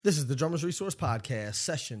This is the Drummers Resource Podcast,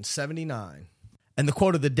 session 79. And the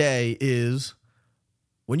quote of the day is,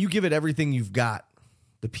 when you give it everything you've got,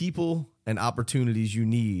 the people and opportunities you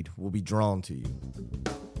need will be drawn to you.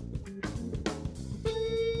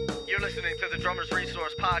 You're listening to the Drummers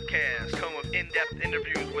Resource Podcast, home of in-depth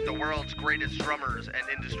interviews with the world's greatest drummers and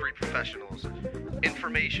industry professionals.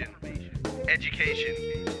 Information, education,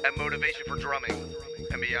 and motivation for drumming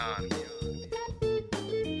and beyond.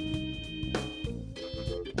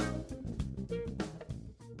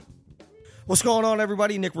 What's going on,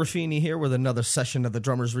 everybody? Nick Ruffini here with another session of the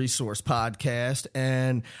Drummers Resource Podcast.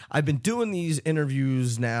 And I've been doing these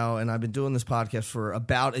interviews now, and I've been doing this podcast for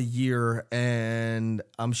about a year. And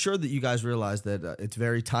I'm sure that you guys realize that it's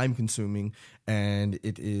very time consuming, and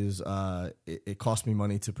it costs me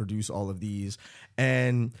money to produce all of these.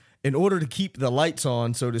 And in order to keep the lights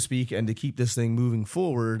on, so to speak, and to keep this thing moving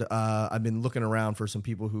forward, I've been looking around for some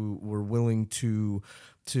people who were willing to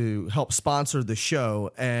help sponsor the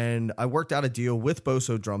show. And I worked out a deal with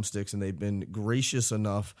Boso Drumsticks, and they've been gracious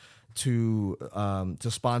enough to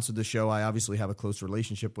sponsor the show. I obviously have a close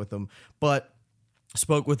relationship with them, but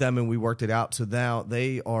spoke with them and we worked it out. So now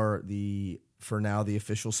they are for now the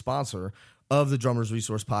official sponsor of the Drummers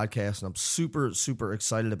Resource Podcast, and I'm super, super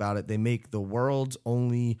excited about it. They make the world's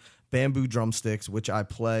only bamboo drumsticks, which I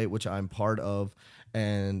play, which I'm part of,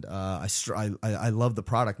 and I love the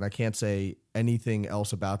product, and I can't say anything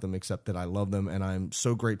else about them except that I love them, and I'm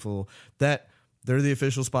so grateful that they're the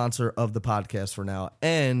official sponsor of the podcast for now.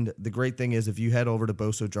 And the great thing is, if you head over to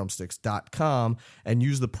bosodrumsticks.com and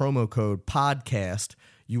use the promo code PODCAST,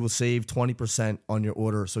 you will save 20% on your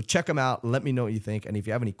order. So check them out. Let me know what you think. And if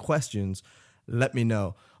you have any questions, let me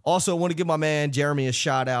know. Also, I want to give my man Jeremy a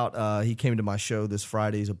shout out. He came to my show this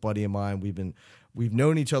Friday. He's a buddy of mine. We've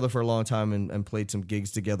known each other for a long time and played some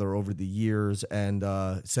gigs together over the years, and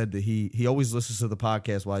said that he always listens to the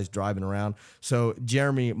podcast while he's driving around. So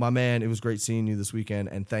Jeremy, my man, it was great seeing you this weekend,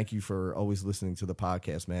 and thank you for always listening to the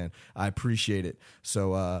podcast, man. I appreciate it.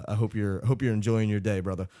 So I hope you're enjoying your day,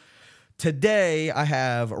 brother. Today I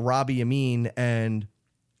have Robbie Amin, and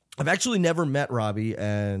I've actually never met Robbie,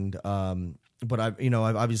 and but I've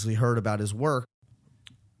obviously heard about his work.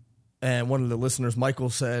 And one of the listeners,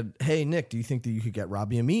 Michael, said, "Hey, Nick, do you think that you could get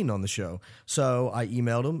Robbie Amin on the show?" So I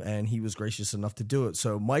emailed him, and he was gracious enough to do it.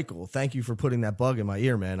 So, Michael, thank you for putting that bug in my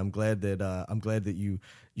ear, man. I'm glad that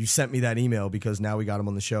you sent me that email, because now we got him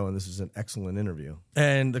on the show, and this is an excellent interview.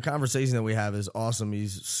 And the conversation that we have is awesome.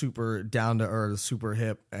 He's super down to earth, super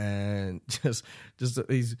hip, and just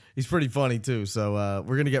he's pretty funny too. So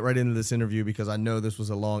we're gonna get right into this interview, because I know this was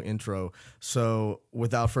a long intro. So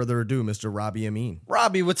without further ado, Mr. Robbie Amin.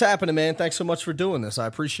 Robbie, what's happening, man? Thanks so much for doing this. I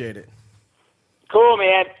appreciate it. Cool,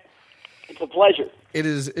 man. It's a pleasure.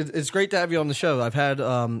 It's great to have you on the show.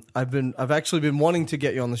 I've actually been wanting to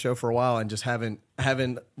get you on the show for a while, and just haven't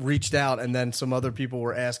reached out. And then some other people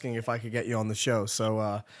were asking if I could get you on the show.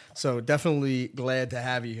 So definitely glad to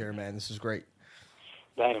have you here, man. This is great.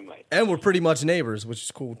 Dynamite. And we're pretty much neighbors, which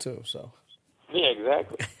is cool too. So. Yeah,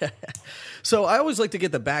 exactly. So I always like to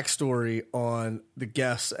get the backstory on the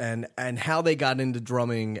guests and how they got into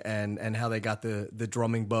drumming and how they got the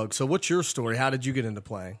drumming bug. So what's your story? How did you get into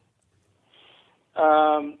playing?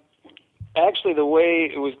 Actually, the way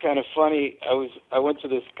it was kind of funny, I went to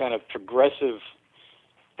this kind of progressive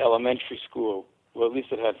elementary school. Well, at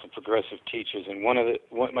least it had some progressive teachers, and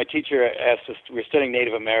my teacher asked us. We were studying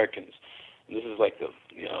Native Americans, and this is like the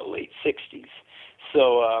late '60s.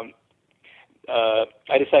 So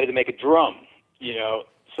I decided to make a drum.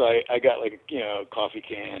 So I got like a coffee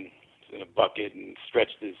can and a bucket and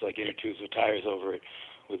stretched these like inner tubes with tires over it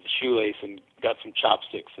with a shoelace and got some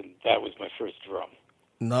chopsticks, and that was my first drum.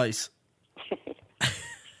 Nice.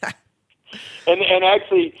 and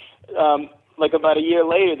actually, like about a year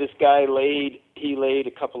later, this guy laid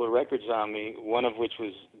a couple of records on me, one of which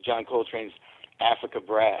was John Coltrane's Africa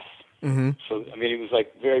Brass. Mm-hmm. So, I mean, it was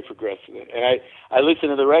like very progressive. And I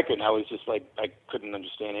listened to the record, and I was just like, I couldn't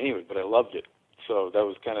understand any of it, but I loved it. So that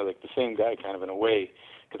was kind of like the same guy, kind of in a way,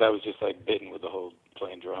 because I was just like bitten with the whole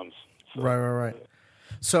playing drums. So, Right.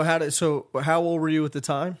 So how old were you at the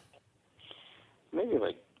time? Maybe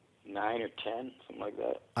like 9 or 10, something like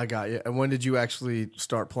that. I got you. And when did you actually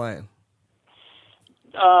start playing?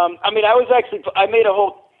 I mean, I made a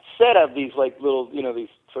whole set of these like little, these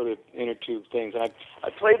sort of inner tube things, and I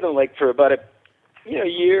played them like for about a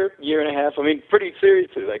year and a half. I mean, pretty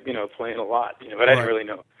seriously, like playing a lot, but I didn't really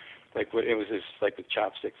know. Like what it was just like with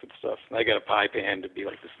chopsticks and stuff. And I got a pipe hand to be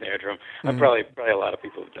like the snare drum. Mm-hmm. Probably a lot of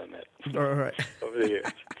people have done that. All right. Over the years.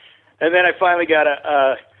 And then I finally got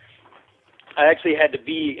I actually had to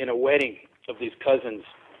be in a wedding of these cousins,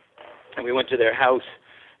 and we went to their house,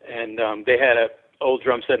 and they had a old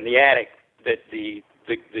drum set in the attic that the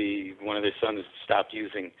one of their sons stopped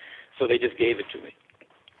using, so they just gave it to me.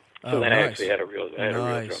 So then I actually had a real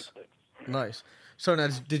drum set. Nice. So now,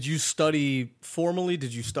 did you study formally?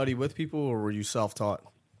 Did you study with people, or were you self-taught?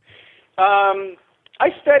 I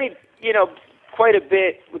studied, quite a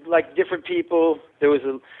bit with like different people.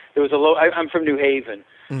 I'm from New Haven,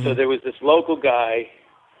 so there was this local guy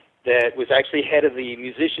that was actually head of the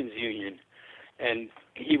musicians union, and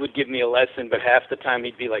he would give me a lesson, but half the time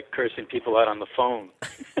he'd be like cursing people out on the phone.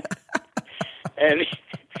 And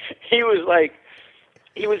he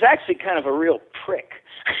was actually kind of a real prick.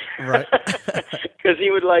 Right. Because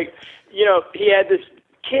he would he had this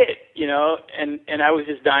kit, and I was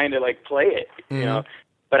just dying to play it,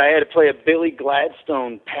 but I had to play a Billy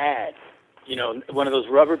Gladstone pad, one of those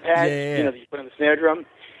rubber pads, that you put on the snare drum,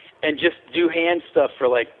 and just do hand stuff for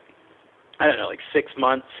 6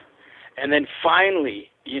 months. And then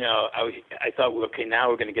finally, I thought, well, okay, now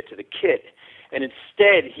we're going to get to the kit. And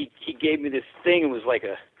instead, he gave me this thing. It was like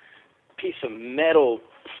a piece of metal,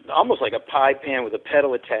 almost like a pie pan with a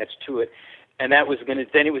pedal attached to it. And that was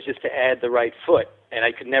then it was just to add the right foot. And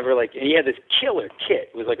I could never and he had this killer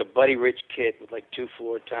kit. It was like a Buddy Rich kit with 2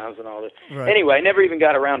 floor toms and all that. Right. Anyway, I never even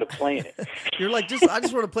got around to playing it. You're like, I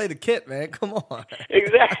just want to play the kit, man. Come on.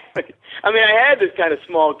 Exactly. I mean, I had this kind of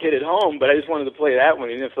small kit at home, but I just wanted to play that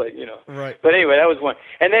one. And it's Right. But anyway, that was one.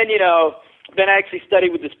 And then, then I actually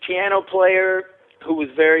studied with this piano player who was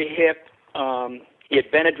very hip. He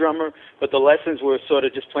had been a drummer, but the lessons were sort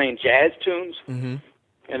of just playing jazz tunes. Mm-hmm.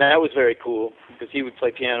 And that was very cool because he would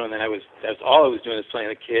play piano, and then that's all I was doing was playing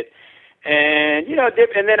the kit. And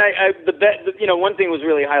and then one thing was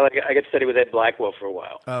really high. Like I got to study with Ed Blackwell for a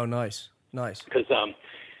while. Oh, nice. Because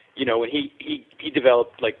when he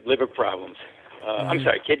developed liver problems,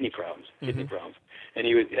 kidney problems, and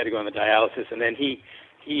he had to go on the dialysis, and then he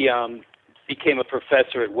became a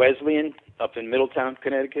professor at Wesleyan up in Middletown,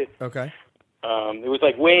 Connecticut. Okay. It was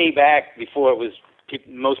way back before it was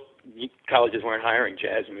most colleges weren't hiring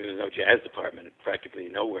jazz. I mean, there was no jazz department practically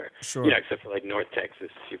nowhere, sure. Except for North Texas,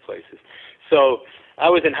 a few places. So I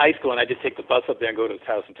was in high school, and I just take the bus up there and go to his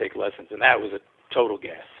house and take lessons, and that was a total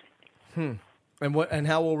gas. And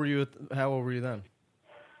how old were you? How old were you then?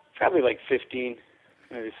 Probably 15,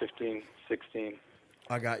 maybe 15, 16.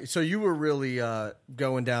 I got you. So you were really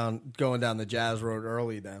going down the jazz road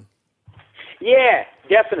early then. Yeah,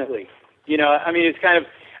 definitely. I mean, it's kind of.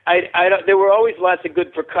 There were always lots of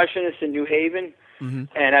good percussionists in New Haven,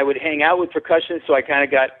 and I would hang out with percussionists, so I kind of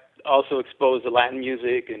got also exposed to Latin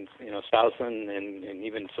music and, salsa and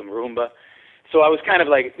even some rumba. So I was kind of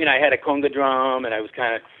I had a conga drum, and I was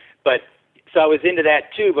kind of, so I was into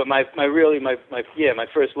that too, but my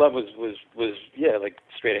first love was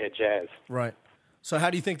straight ahead jazz. Right. So how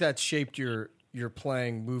do you think that shaped your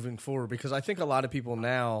playing moving forward? Because I think a lot of people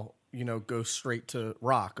now, go straight to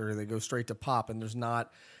rock or they go straight to pop, and there's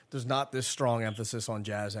not this strong emphasis on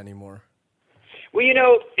jazz anymore. Well,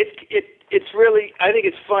 it's really, I think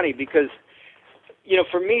it's funny because,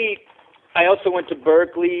 for me, I also went to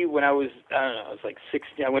Berkeley when I was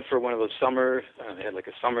 16. I went for one of those summers. They had a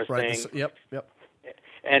summer thing. Yep.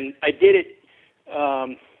 And I did it,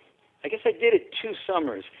 I guess I did it 2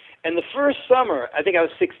 summers. And the first summer, I think I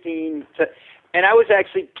was 16, and I was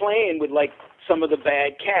actually playing with some of the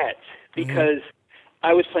bad cats because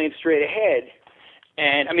I was playing straight ahead.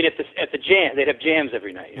 And I mean, at the jam, they'd have jams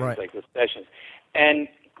every night, right. The sessions, and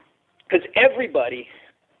because everybody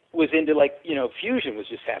was into fusion was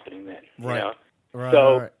just happening then, right. Right.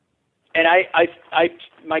 So, right. And I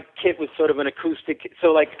my kit was sort of an acoustic.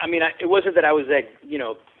 So it wasn't that I was that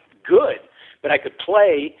good, but I could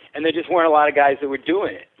play, and there just weren't a lot of guys that were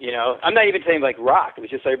doing it. I'm not even saying rock. It was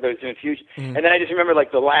just everybody was doing fusion. And then I just remember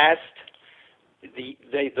the last.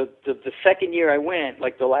 The second year I went,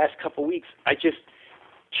 the last couple weeks, I just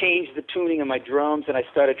changed the tuning of my drums and I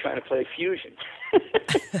started trying to play fusion.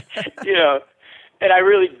 And I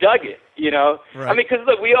really dug it, Right. I mean, because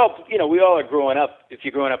look, we all are growing up. If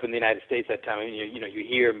you're growing up in the United States that time, I mean,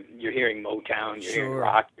 you're hearing Motown, you're hearing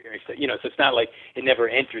rock, you're hearing stuff, so it's not like it never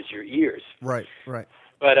enters your ears. Right.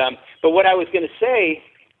 But what I was going to say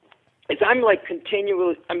is I'm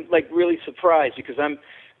really surprised because I'm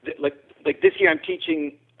this year I'm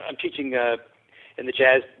teaching in the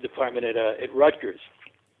jazz department at Rutgers,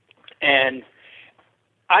 and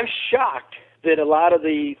I'm shocked that a lot of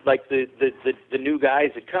the new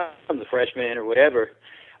guys that come, the freshmen or whatever,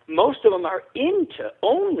 most of them are into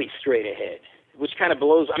only straight ahead, which kind of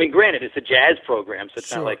blows. I mean, granted, it's a jazz program, so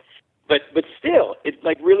it's not but still, it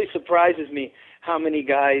really surprises me how many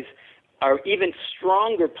guys are even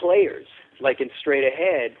stronger players, in straight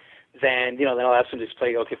ahead, then then I'll ask them to just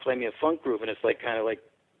play me a funk groove, and it's like kind of like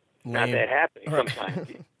not Lame. that happening sometimes.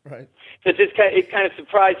 Right. So it kind of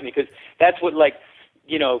surprised me, because that's what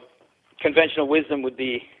conventional wisdom would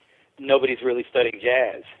be. Nobody's really studying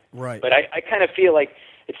jazz. Right. But I kind of feel like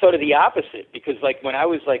it's sort of the opposite, because like when I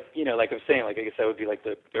was like I'm saying, like I guess that would be like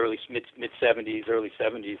the early mid 70s, early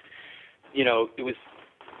 70s. It was,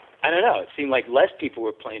 I don't know, it seemed like less people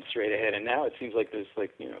were playing straight ahead, and now it seems like there's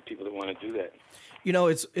people that want to do that.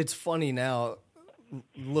 It's funny now.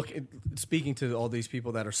 Speaking to all these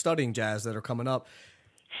people that are studying jazz that are coming up,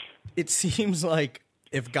 it seems like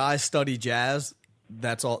if guys study jazz,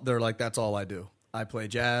 that's all. They're like, that's all I do. I play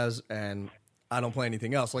jazz and I don't play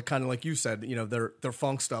anything else. Like kind of like you said, their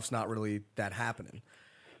funk stuff's not really that happening.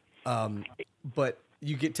 But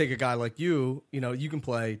you take a guy like you can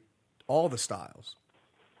play all the styles.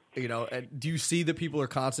 And do you see that people are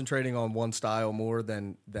concentrating on one style more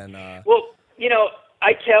than? Well,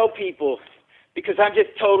 I tell people, because I'm just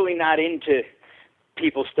totally not into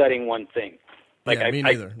people studying one thing. Like me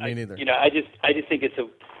neither. Me neither. I just think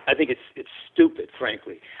it's stupid,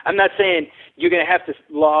 frankly. I'm not saying you're going to have to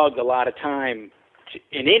log a lot of time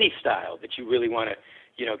in any style that you really want to,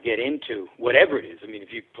 get into, whatever it is. I mean,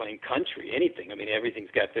 if you're playing country, anything. I mean,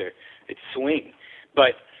 everything's got its swing.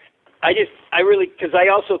 But because I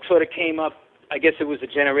also sort of came up, I guess it was a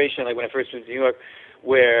generation, like when I first moved to New York,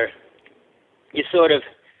 where you sort of,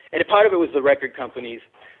 and a part of it was the record companies,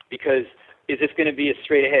 because is this going to be a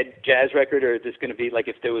straight-ahead jazz record, or is this going to be like,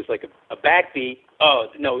 if there was like a backbeat, oh,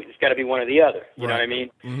 no, it's got to be one or the other. You know what I mean?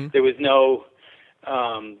 Mm-hmm. There was no,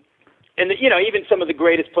 even some of the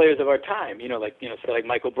greatest players of our time, like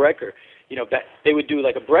Michael Brecker, they would do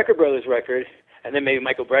like a Brecker Brothers record, and then maybe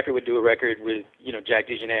Michael Brecker would do a record with, Jack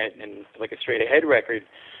DeJohnette, and like a straight-ahead record.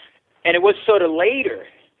 And it was sort of later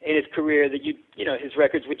in his career that his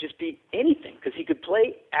records would just be anything, because he could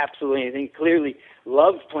play absolutely anything. Clearly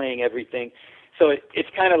loved playing everything. So it's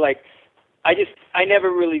kind of like, I never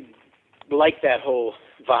really liked that whole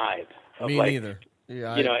vibe. Me neither.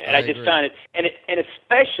 Yeah, and I just agree. found it, and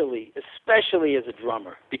especially as a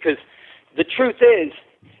drummer, because the truth is,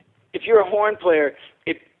 if you're a horn player,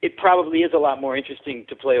 it probably is a lot more interesting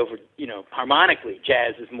to play over, harmonically.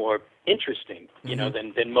 Jazz is more interesting,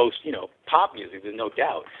 than most, pop music. There's no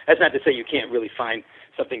doubt. That's not to say you can't really find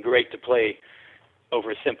something great to play over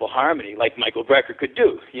a simple harmony, like Michael Brecker could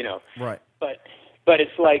do, Right. But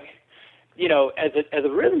it's like, as a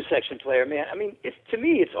rhythm section player, man, I mean, to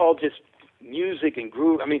me, it's all just music and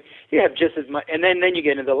groove. I mean, you have just as much, and then you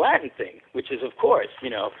get into the Latin thing, which is, of course,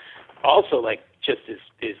 also like just as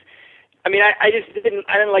I mean, I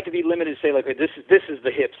didn't like to be limited to say, like, this is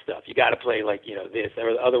the hip stuff. You got to play like, this,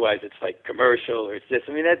 or otherwise it's like commercial, or it's this.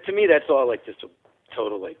 I mean, to me that's all like just a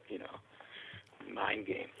total like, mind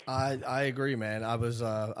game. I agree, man. I was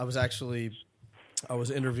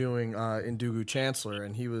interviewing Ndugu Chancellor,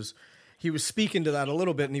 and he was speaking to that a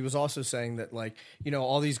little bit, and he was also saying that, like,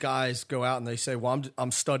 all these guys go out and they say, well,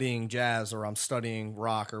 I'm studying jazz, or I'm studying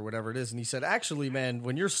rock, or whatever it is. And he said, actually, man,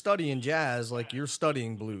 when you're studying jazz, like, you're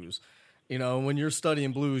studying blues. When you're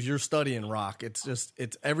studying blues, you're studying rock. It's just,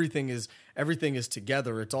 everything is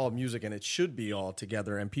together. It's all music, and it should be all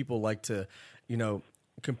together. And people like to,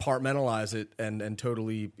 compartmentalize it and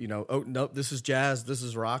totally, oh, no, this is jazz, this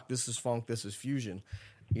is rock, this is funk, this is fusion,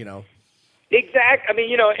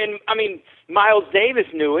 Exactly. I mean, Miles Davis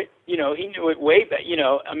knew it. He knew it way back.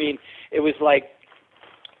 I mean, it was like,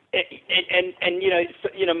 and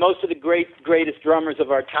most of the greatest drummers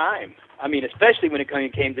of our time. I mean, especially when it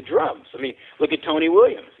came to drums. I mean, look at Tony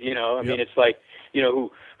Williams. I mean, it's like,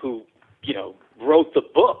 who wrote the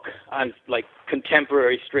book on like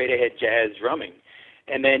contemporary straight ahead jazz drumming.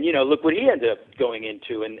 And then, look what he ended up going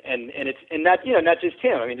into, and it's, and not, not just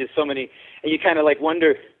him. I mean, there's so many, and you kind of like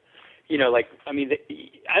wonder,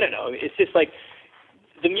 I don't know. It's just like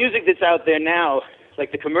the music that's out there now,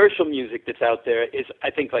 like the commercial music that's out there is,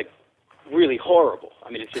 I think, like really horrible.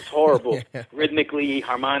 I mean, it's just horrible, rhythmically,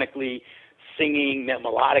 harmonically, singing,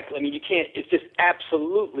 melodically. I mean, you can't. It's just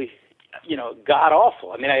absolutely, god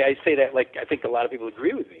awful. I mean, I say that like I think a lot of people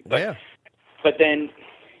agree with me. But, but then,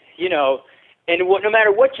 and no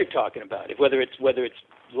matter what you're talking about, whether it's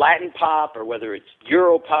Latin pop, or whether it's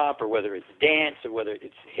Euro pop, or whether it's dance, or whether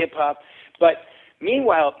it's hip hop. But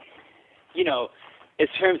meanwhile, in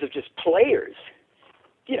terms of just players,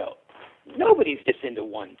 nobody's just into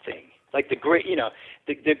one thing. Like the great,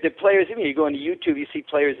 the players. I mean, you go into YouTube, you see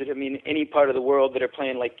players that, any part of the world that are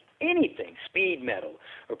playing like anything, speed metal,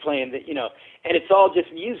 or playing and it's all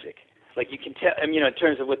just music. Like you can tell, in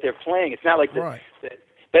terms of what they're playing, it's not like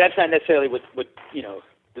but that's not necessarily what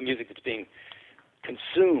the music that's being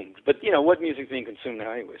consumed. But what music's being consumed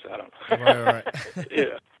now anyway? So I don't know. Right.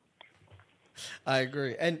 Yeah. I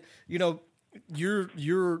agree. And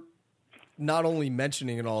you're not only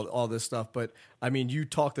mentioning and all this stuff, but I mean, you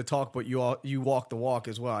talk the talk, but you walk the walk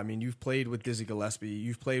as well. I mean, you've played with Dizzy Gillespie,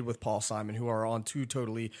 you've played with Paul Simon, who are on two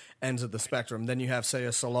totally ends of the spectrum. Then you have, say,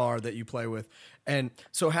 a Solar that you play with. And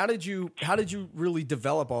so how did you really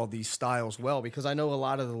develop all these styles well? Because I know a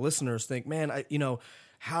lot of the listeners think, man,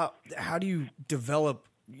 how do you develop,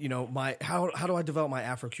 how do I develop my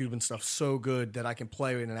Afro-Cuban stuff so good that I can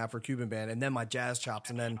play in an Afro-Cuban band, and then my jazz chops,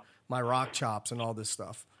 and then my rock chops, and all this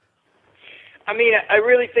stuff? I mean, I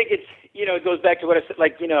really think it's, it goes back to what I said,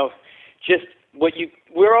 like, just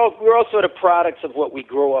we're all sort of products of what we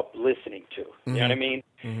grow up listening to. You know what I mean?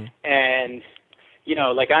 Mm-hmm. And,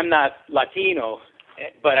 like, I'm not Latino,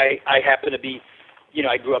 but I happen to be,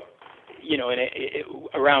 I grew up,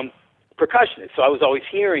 around percussionists, so I was always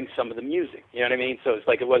hearing some of the music. You know what I mean? So it's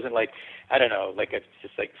like, it wasn't like, I don't know, like it's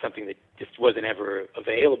just like something that just wasn't ever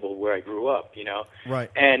available where I grew up,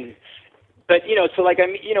 Right. But, so like,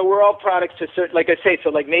 we're all products to certain, like I say, so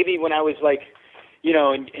like maybe when I was like,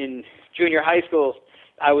 in junior high school,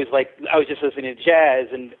 I was just listening to jazz,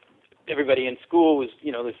 and everybody in school was,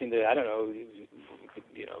 listening to, I don't know,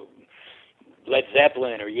 Led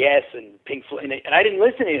Zeppelin or Yes and Pink Floyd, and I didn't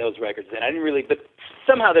listen to any of those records then. I didn't really, but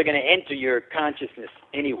somehow they're going to enter your consciousness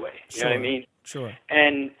anyway. You know what I mean? Sure.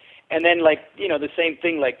 And then like, the same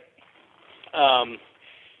thing, like,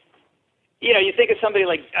 you think of somebody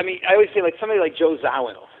like, I always say like somebody like Joe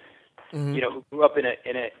Zawinul, mm-hmm. Who grew up in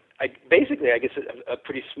basically, I guess, a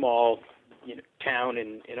pretty small, town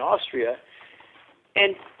in Austria.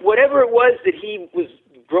 And whatever it was that he was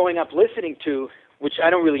growing up listening to, which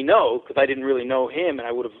I don't really know because I didn't really know him, and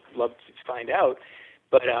I would have loved to find out.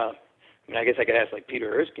 But, I guess I could ask like Peter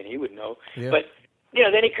Erskine, he would know. Yeah. But,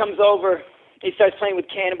 then he comes over, he starts playing with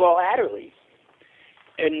Cannonball Adderley.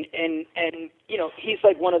 And he's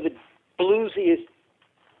like one of the bluesiest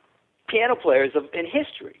piano players in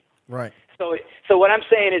history. Right. So what I'm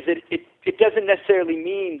saying is that it doesn't necessarily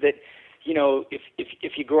mean that,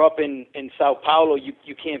 if you grow up in Sao Paulo,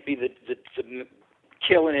 you can't be the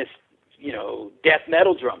killingest, death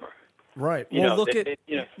metal drummer. Right.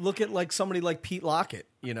 Look at like somebody like Pete Lockett,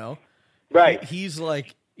 Right. He's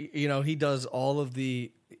like, he does all of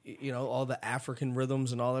the, all the African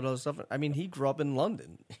rhythms and all that other stuff. I mean, he grew up in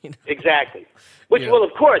London. Exactly. Which, well,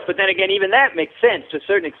 of course, but then again, even that makes sense to a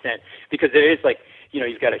certain extent, because there is like,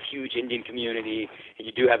 you've got a huge Indian community, and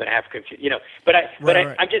you do have an African, But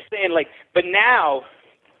I'm just saying, like, but now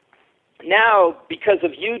because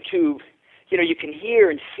of YouTube, you can hear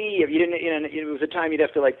and see. If you didn't, it was a time you'd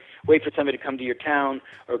have to like wait for somebody to come to your town,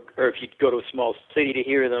 or if you'd go to a small city to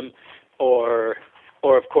hear them, or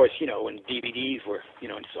of course, when DVDs were,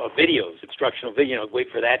 videos, instructional video, wait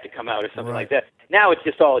for that to come out or something like that. Now it's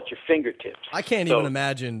just all at your fingertips. I can't even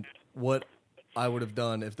imagine what I would have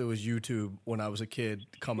done if there was YouTube when I was a kid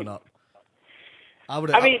coming up. I would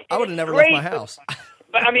have never left my house.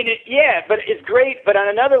 But but it's great. But on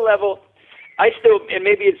another level, and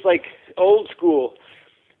maybe it's like old school,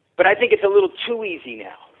 but I think it's a little too easy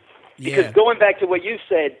now. Because going back to what you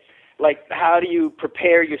said, like, how do you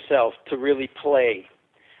prepare yourself to really play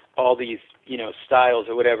all these, styles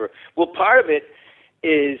or whatever? Well, part of it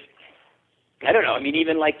is, I don't know.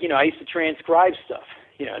 Even like, I used to transcribe stuff.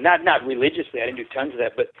 Not religiously. I didn't do tons of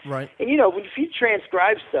that, but right. And if you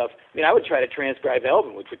transcribe stuff, I would try to transcribe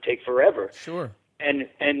Elvin, which would take forever. Sure.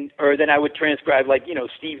 Or then I would transcribe like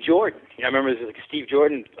Steve Jordan. I remember there was like Steve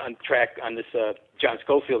Jordan on track on this John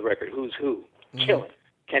Scofield record, Who's Who, mm-hmm. killing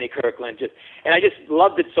Kenny Kirkland, and I just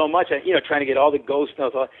loved it so much. Trying to get all the ghost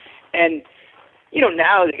notes, and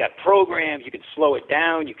now they got programs. You can slow it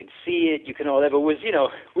down, you can see it, you can all that. But it was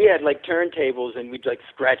we had like turntables, and we'd like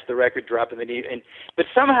scratch the record, drop in the knee, but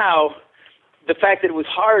somehow the fact that it was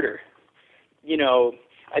harder,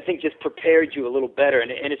 I think just prepared you a little better,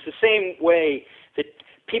 and it's the same way that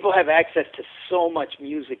people have access to so much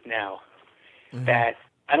music now mm-hmm. that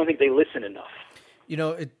I don't think they listen enough.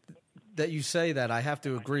 That you say that, I have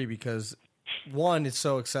to agree, because one, it's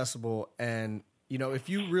so accessible, and if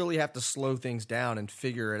you really have to slow things down and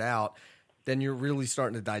figure it out, then you're really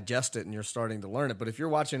starting to digest it and you're starting to learn it. But if you're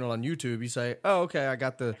watching it on YouTube, you say, "Oh, okay, I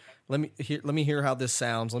got let me hear how this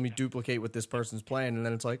sounds. Let me duplicate what this person's playing," and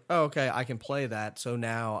then it's like, "Oh, okay, I can play that. So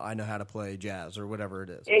now I know how to play jazz or whatever it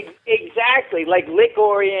is." Exactly, like lick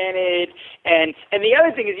oriented, and the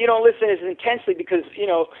other thing is you don't listen as intensely because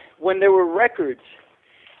when there were records,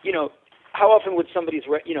 how often would somebody's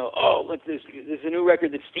look, there's a new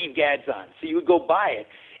record that Steve Gadd's on, so you would go buy it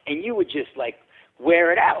and you would just like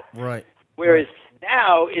wear it out. Right. Whereas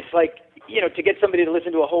now it's like, to get somebody to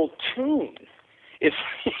listen to a whole tune,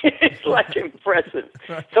 it's like impressive.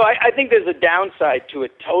 So I think there's a downside to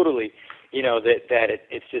it totally,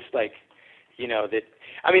 it's just like, that,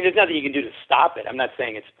 I mean, there's nothing you can do to stop it. I'm not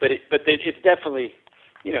saying but it's definitely,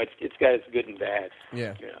 it's got its good and bad.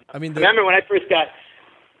 Yeah. I remember when I first got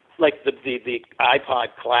like the iPod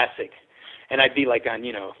Classic, and I'd be like on,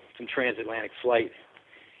 some transatlantic flight.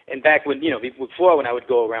 And back when, before when I would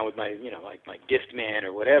go around with my, like my gift man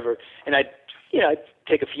or whatever, and I'd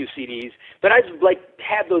take a few CDs, but I'd like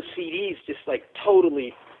have those CDs just like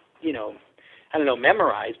totally, I don't know,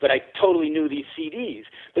 memorized, but I totally knew these CDs.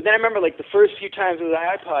 But then I remember like the first few times with the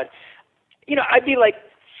iPod, I'd be like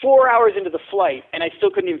 4 hours into the flight, and I still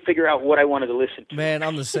couldn't even figure out what I wanted to listen to. Man,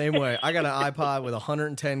 I'm the same way. I got an iPod with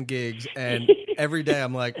 110 gigs, and every day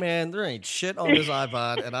I'm like, man, there ain't shit on this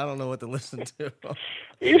iPod, and I don't know what to listen to.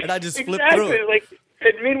 And I just flip through it.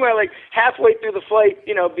 And meanwhile, like halfway through the flight,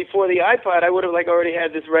 before the iPod, I would have like already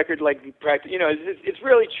had this record like practice. It's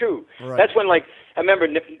really true. Right. That's when like I remember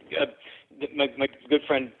my good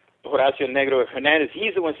friend Horacio Negro Hernandez.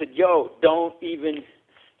 He's the one who said, "Yo, don't even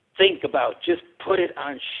think about, just put it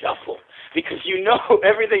on shuffle, because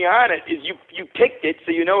everything on it is you picked it,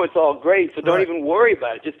 so it's all great. So don't even worry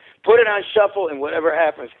about it. Just put it on shuffle, and whatever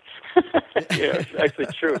happens." It's actually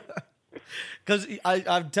true. Because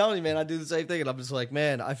I'm telling you, man, I do the same thing, and I'm just like,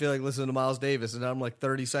 man, I feel like listening to Miles Davis, and I'm like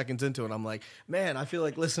 30 seconds into it, I'm like, man, I feel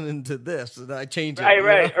like listening to this, and I change it.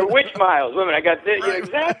 Right. Or which Miles? Women, I got this.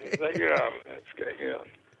 Exactly. Like, that's great.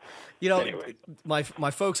 Anyway.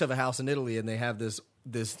 My folks have a house in Italy, and they have this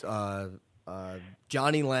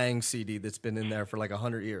Johnny Lang CD that's been in there for like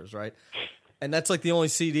 100 years, right? And that's like the only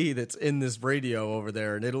CD that's in this radio over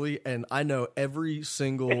there in Italy. And I know every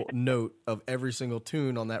single note of every single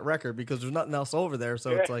tune on that record because there's nothing else over there.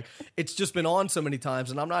 So it's like, it's just been on so many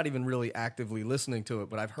times, and I'm not even really actively listening to it,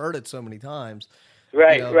 but I've heard it so many times.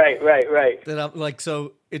 Right. That I'm like,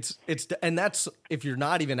 so it's, and that's if you're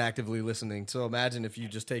not even actively listening. So imagine if you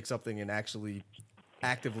just take something and actually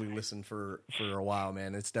actively listen for a while,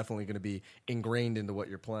 man. It's definitely going to be ingrained into what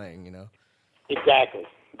you're playing, Exactly.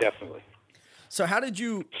 Definitely. So how did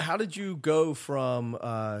you go from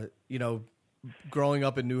growing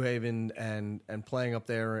up in New Haven and playing up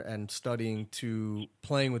there and studying to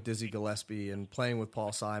playing with Dizzy Gillespie and playing with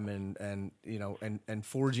Paul Simon and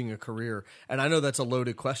forging a career? And I know that's a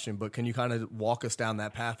loaded question, but can you kind of walk us down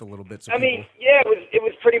that path a little bit? It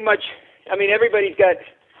was pretty much. I mean, everybody's got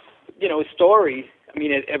a story. I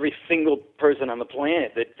mean, every single person on the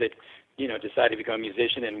planet that decided to become a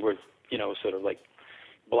musician and were sort of like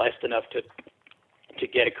blessed enough to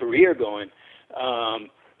get a career going.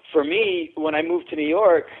 For me, when I moved to New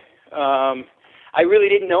York, I really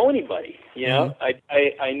didn't know anybody. Mm-hmm.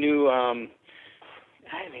 I knew. I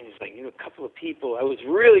knew a couple of people. I was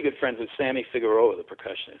really good friends with Sammy Figueroa, the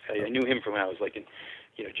percussionist. I knew him from when I was like in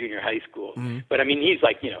junior high school. Mm-hmm. But I mean, he's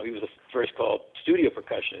like, he was the first call studio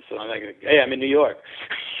percussionist. So I'm like, hey, I'm in New York.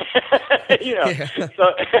 Yeah.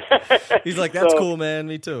 So he's like, that's cool, man.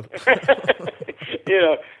 Me too.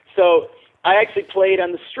 So I actually played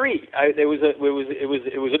on the street. It was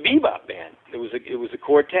a bebop band. It was a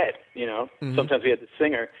quartet. Mm-hmm. Sometimes we had the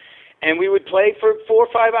singer, and we would play for 4 or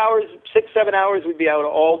 5 hours, 6, 7 hours. We'd be out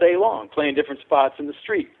all day long playing different spots in the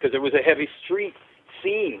street because there was a heavy street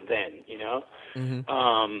scene then.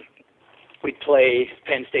 Mm-hmm. We'd play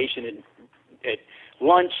Penn Station at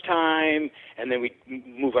lunchtime, and then we'd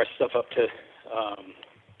move our stuff up to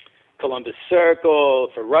Columbus Circle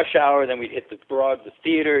for rush hour. Then we'd hit the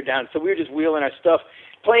theater down. So we were just wheeling our stuff,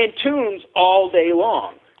 playing tunes all day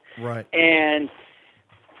long. Right. And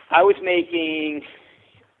I was making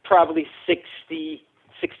probably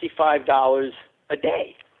 $65 a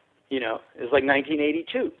day. It was like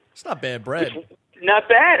 1982. It's not bad bread. Not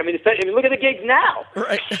bad. I mean, look at the gigs now.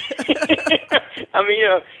 Right. I mean,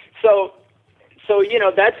 so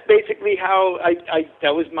that's basically how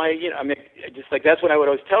that was my, just like that's what I would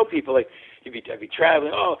always tell people. Like, I'd be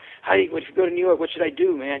traveling. Oh, if you go to New York, what should I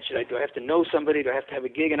do, man? Do I have to know somebody? Do I have to have a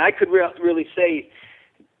gig? And I could really say,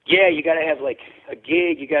 yeah, you got to have like a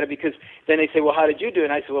gig. You got to, because then they say, well, how did you do it?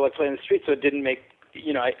 And I said, well, I play in the street, so it didn't make.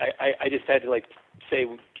 I just had to like say,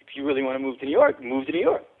 if you really want to move to New York, move to New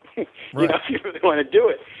York. Right. If you really want to do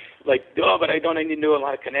it, like, but I need to do a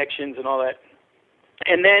lot of connections and all that.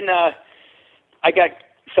 And then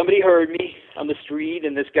somebody heard me on the street,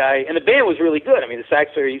 and this guy, and the band was really good. I mean, the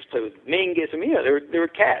sax player used to play with Mingus. I mean, they were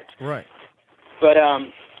cats. Right. But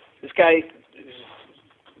this guy,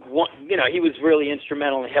 he was really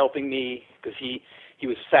instrumental in helping me because he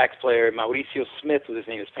was a sax player. Mauricio Smith was his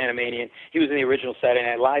name. He was Panamanian. He was in the original Saturday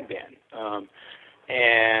Night Live band.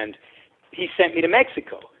 And he sent me to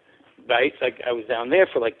Mexico. right? So I was down there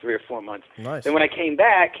for like 3 or 4 months. Nice. Then when I came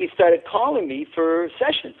back, he started calling me for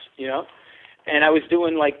sessions, and I was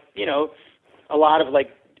doing like, a lot of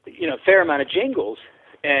like, fair amount of jingles,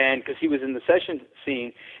 and because he was in the session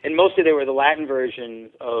scene, and mostly they were the Latin version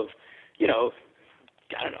of,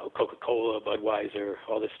 I don't know, Coca-Cola, Budweiser,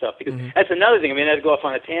 all this stuff. Because that's another thing. I mean, I had to go off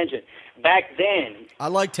on a tangent. Back then, I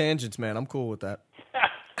like tangents, man. I'm cool with that.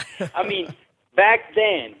 I mean, back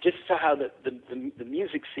then, just how the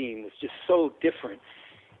music scene was just so different.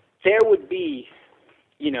 There would be,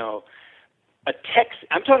 a text.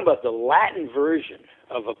 I'm talking about the Latin version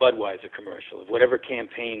of a Budweiser commercial, of whatever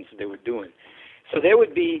campaigns they were doing. So there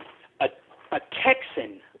would be a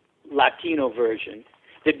Texan Latino version.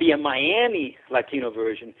 There'd be a Miami Latino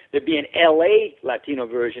version. There'd be an L.A. Latino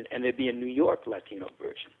version, and there'd be a New York Latino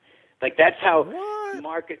version. Like that's how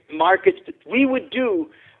markets. We would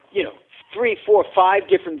do, 3, 4, 5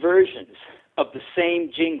 different versions of the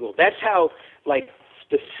same jingle. That's how like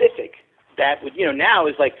specific that would. Now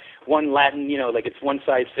is like one Latin. Like it's one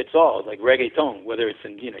size fits all. Like reggaeton, whether it's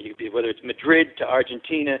in whether it's Madrid to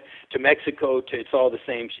Argentina to Mexico to it's all the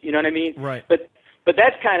same. You know what I mean? Right. But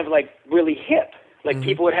that's kind of like really hip. Like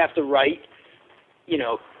people would have to write,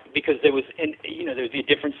 because there was, there would be a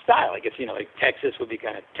different style. I guess, like Texas would be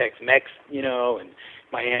kind of Tex-Mex, and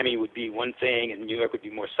Miami would be one thing, and New York would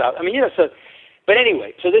be more South. I mean, so, but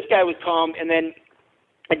anyway, so this guy was calm, and then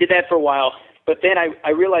I did that for a while. But then I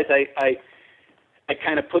realized I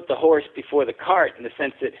kind of put the horse before the cart in the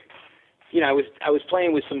sense that, I was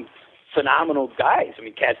playing with some phenomenal guys. I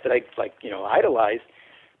mean, cats that I idolized.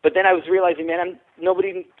 But then I was realizing, man,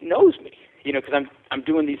 nobody knows me. Because I'm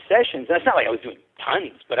doing these sessions. That's not like I was doing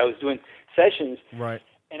tons, but I was doing sessions. Right.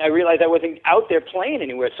 And I realized I wasn't out there playing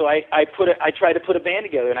anywhere. So I tried to put a band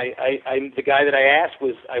together. And I the guy that I asked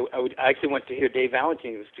was I actually went to hear Dave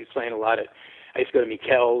Valentine. He was playing a lot at. I used to go to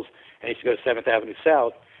Mikkel's, and I used to go to 7th Avenue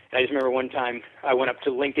South. And I just remember one time I went up to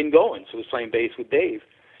Lincoln Goins, who was playing bass with Dave,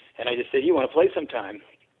 and I just said, "You want to play sometime?"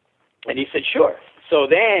 And he said, "Sure." So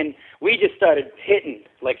then we just started hitting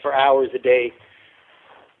like for hours a day.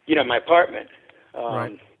 In my apartment,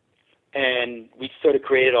 right. And we sort of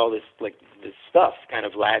created all this stuff, kind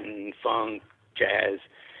of Latin, funk, jazz,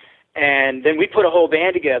 and then we put a whole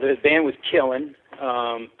band together. The band was killing.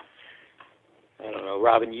 I don't know,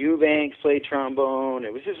 Robin Eubanks played trombone.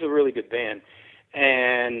 It was just a really good band,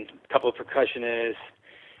 and a couple of percussionists.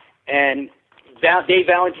 And Dave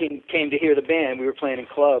Valentine came to hear the band. We were playing in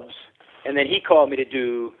clubs, and then he called me to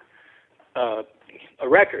do a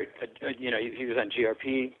record. He was on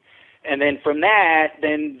GRP. And then from that,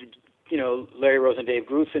 Larry Rose and Dave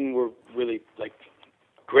Grusin were really like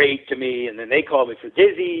great to me. And then they called me for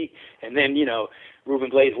Dizzy. And then, Ruben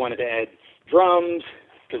Blades wanted to add drums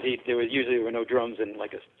because there were no drums in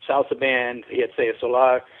like a salsa band. He had Saya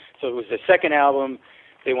Solar. So it was the second album.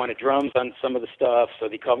 They wanted drums on some of the stuff. So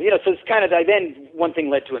they called me, so it's kind of, then one thing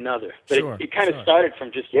led to another. But sure, it kind of started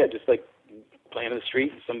from just like playing on the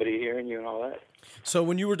street and somebody hearing you and all that. So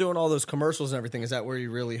when you were doing all those commercials and everything, is that where you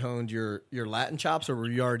really honed your Latin chops, or were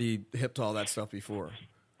you already hip to all that stuff before?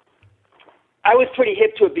 I was pretty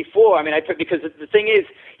hip to it before. I mean, because the thing is,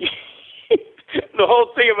 the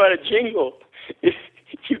whole thing about a jingle is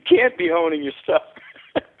you can't be honing your stuff.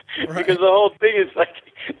 Right. Because the whole thing is like,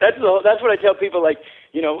 that's what I tell people, like,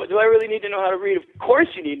 do I really need to know how to read? Of course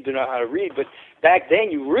you need to know how to read, but back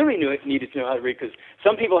then you really needed to know how to read, because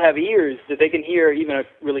some people have ears that they can hear even a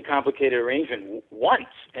really complicated arrangement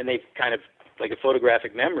once, and they've kind of like a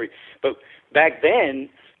photographic memory. But back then,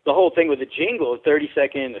 the whole thing with a jingle, a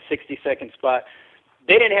 30-second, a 60-second spot,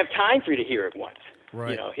 they didn't have time for you to hear it once.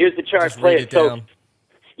 Right. Here's the chart, just play read it down. So,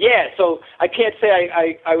 yeah, so I can't say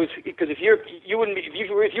I was, because if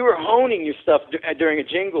you were honing your stuff during a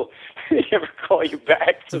jingle, they never call you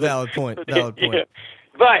back. It's a valid point. Valid point. Yeah.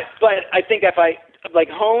 But I think if I like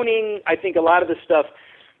honing, I think a lot of the stuff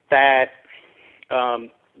that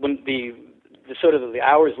when the sort of the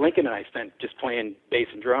hours Lincoln and I spent just playing bass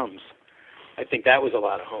and drums, I think that was a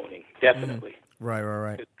lot of honing, definitely.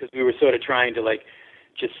 Right. Because we were sort of trying to like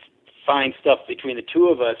just find stuff between the two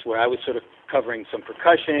of us where I was sort of covering some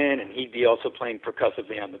percussion and he'd be also playing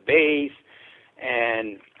percussively on the bass.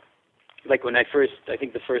 And like I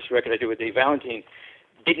think the first record I did with Dave Valentine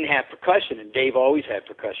didn't have percussion, and Dave always had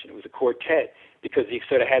percussion. It was a quartet because he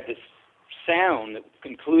sort of had this sound that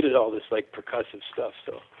included all this like percussive stuff.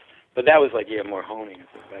 So, but that was like, more honing I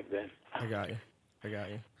think back then. I got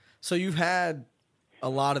you. So you've had a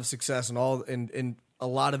lot of success in a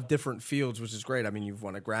lot of different fields, which is great. I mean, you've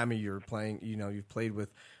won a Grammy. You're playing, you've played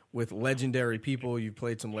with legendary people. You've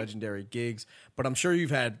played some legendary gigs, but I'm sure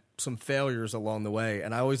you've had some failures along the way.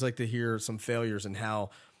 And I always like to hear some failures and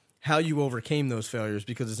how how you overcame those failures,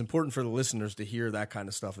 because it's important for the listeners to hear that kind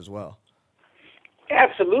of stuff as well.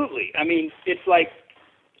 Absolutely. I mean, it's like,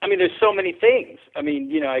 there's so many things. I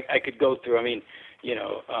mean, I could go through. I mean,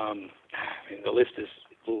 the list is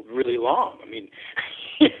really long. I mean,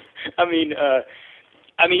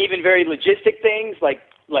 even very logistic things like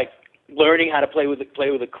learning how to play with a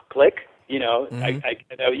click.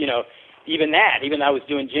 Even that. Even I was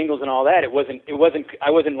doing jingles and all that. It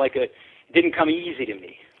didn't come easy to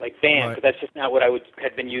me like band, right. But that's just not what I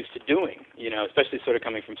had been used to doing. Especially sort of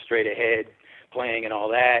coming from straight ahead playing and all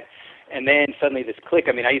that. And then suddenly this click.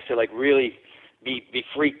 I mean, I used to like really be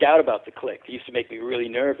freaked out about the click. It used to make me really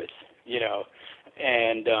nervous,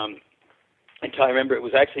 and until I remember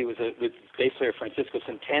the bass player Francisco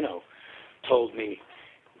Centeno told me,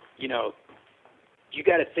 you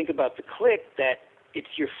got to think about the click that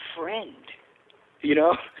it's your friend,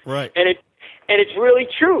 Right. And it's really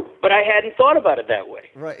true, but I hadn't thought about it that way.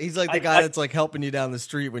 Right. He's like the guy that's like helping you down the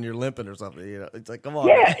street when you're limping or something. It's like, come on.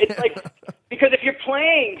 Yeah, it's like, because if you're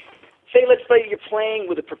playing, let's say you're playing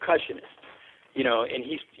with a percussionist, and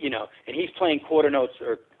he's playing quarter note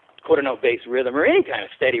bass rhythm or any kind of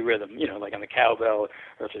steady rhythm, like on the cowbell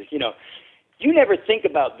or you never think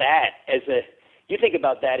about that you think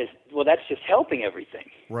about that as, well, that's just helping everything.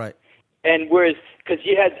 Right. And whereas, because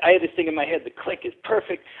I had this thing in my head, the click is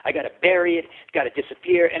perfect, I got to bury it, it's got to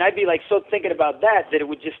disappear, and I'd be like so thinking about that it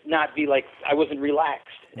would just not be like I wasn't relaxed.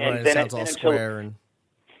 Right, And it sounds all square and.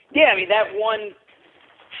 Yeah, I mean that one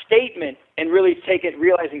statement, and really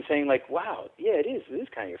realizing, saying like, wow, yeah, it is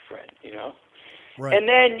kind of your friend, Right. And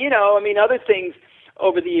then other things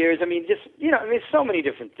over the years. I mean, just so many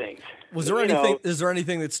different things. Was there anything? Is there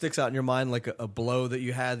anything that sticks out in your mind, like a blow that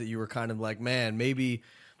you had that you were kind of like, man, maybe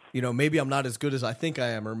I'm not as good as I think I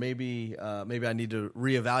am, or maybe I need to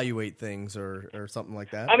reevaluate things or something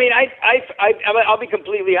like that? I mean, I'll be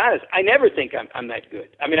completely honest. I never think I'm that good.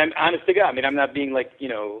 I mean, I'm honest to God. I mean, I'm not being like, what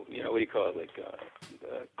do you call it, like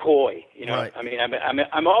coy. Right. I mean,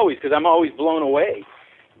 I'm always, because I'm always blown away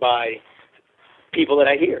by people that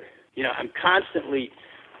I hear. I'm constantly,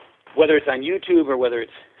 whether it's on YouTube or whether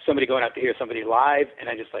it's somebody going out to hear somebody live, and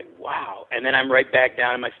I'm just like, wow. And then I'm right back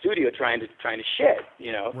down in my studio trying to shed,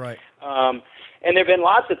 Right. And there have been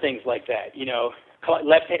lots of things like that,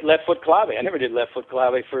 left foot clave. I never did left foot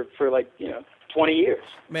clave for like, 20 years.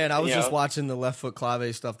 Man, I was just watching the left foot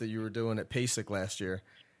clave stuff that you were doing at PASIC last year.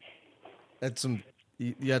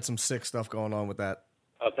 You had some sick stuff going on with that.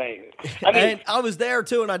 Oh, thank you. I mean, and I was there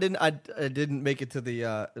too, and I didn't make it to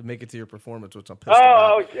your performance, which I'm pissed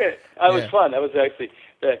about. Oh shit! That was fun. That was actually.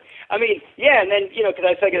 I mean, yeah, and then because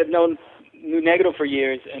I had known Negro for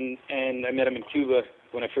years, and I met him in Cuba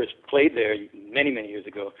when I first played there many years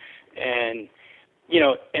ago, and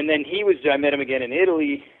and then I met him again in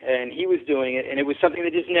Italy, and he was doing it, and it was something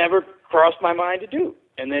that just never crossed my mind to do,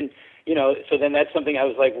 and then so then that's something I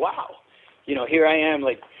was like, wow, here I am,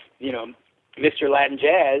 like Mr. Latin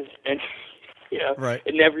Jazz, and right.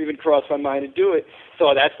 It never even crossed my mind to do it.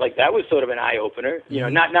 So that was sort of an eye opener.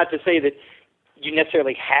 Mm-hmm. Not to say that you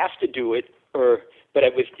necessarily have to do it, but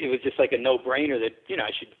it was just like a no brainer that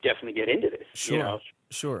I should definitely get into this. Sure.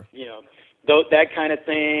 That kind of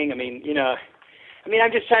thing. I mean,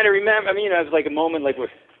 I'm just trying to remember. I mean, it was like a moment like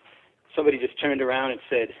where somebody just turned around and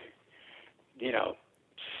said,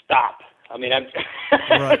 stop. I mean, right.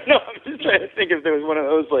 I'm just trying to think if there was one of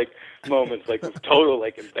those like moments, like of total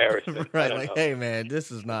like embarrassment. Right, like, hey man,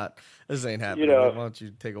 this ain't happening. Why don't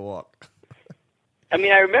you take a walk? I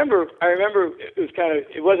mean, I remember it was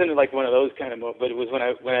it wasn't like one of those kind of moments, but it was when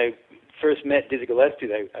I first met Dizzy Gillespie,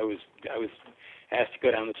 I was asked to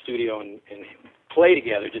go down to the studio and play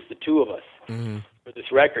together, just the two of us, mm-hmm. for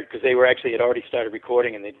this record, because they had already started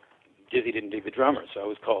recording, and Dizzy didn't need the drummer, so I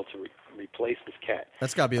was called to replace this cat.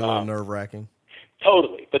 That's got to be a little nerve-wracking.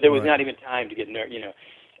 Totally, but there was not even time to get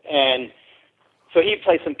and so he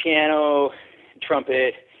played some piano,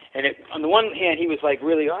 trumpet, and on the one hand he was like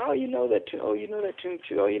really, you know that tune,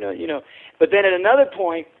 too, But then at another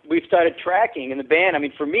point we started tracking in the band. I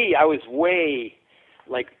mean, for me, I was way,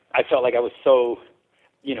 like, I felt like I was so,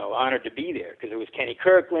 honored to be there, because there was Kenny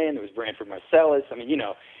Kirkland, there was Branford Marsalis. I mean, and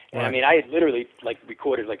right. I mean, I had literally like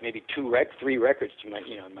recorded like maybe 3 records to my,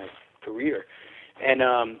 in my career, and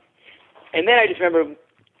then I just remember,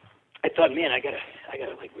 I thought, man, I gotta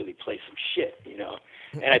like really play some shit,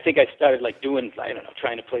 And I think I started like doing, I don't know,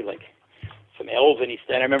 trying to play like some Elvis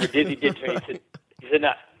instead. I remember Dizzy did to me. He said,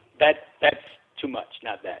 no, that's too much,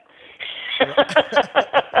 not that.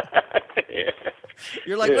 Yeah.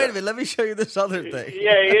 You're like, wait a minute, let me show you this other thing.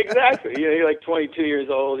 Yeah, exactly. You're like 22 years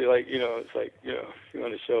old. You're like, it's like, you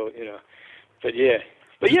want to show, But yeah,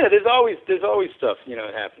 But yeah, there's always stuff,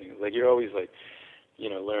 happening. Like you're always like,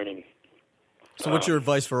 learning. So what's your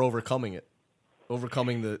advice for overcoming it?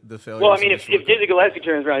 Overcoming the failure? Well, I mean, if Dizzy Gillespie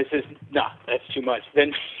turns around and says, "Nah, that's too much,"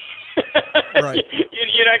 then right.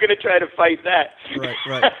 you're not going to try to fight that. Right.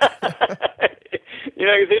 You're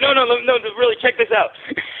not going to say, "No, really, check this out."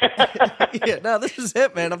 Yeah, no, this is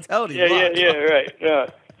it, man. I'm telling you. Yeah, right. No,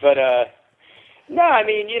 but no, I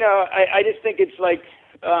mean, I just think it's like,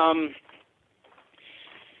 I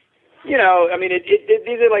mean,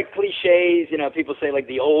 these are like cliches. People say like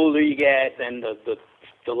the older you get, then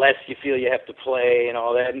the less you feel you have to play and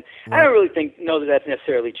all that. And right. I don't really know that that's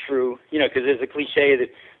necessarily true, because there's a cliche that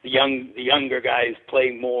the younger guys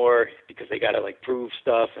play more because they got to like prove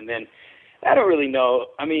stuff. And then I don't really know.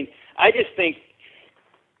 I mean, I just think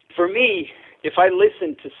for me, if I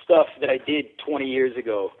listen to stuff that I did 20 years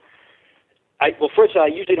ago, first of all, I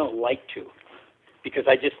usually don't like to, because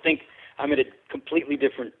I just think I'm in a completely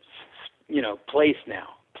different, place now,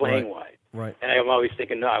 playing-wise. Right. And I'm always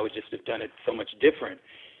thinking, no, I would just have done it so much different.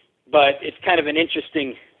 But it's kind of an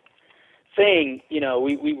interesting thing,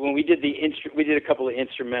 when we did we did a couple of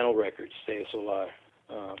instrumental records, Say Solar,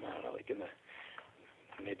 I don't know, like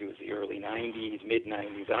maybe it was the early 90s,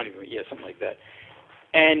 mid-90s, I don't even, something like that.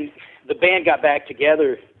 And the band got back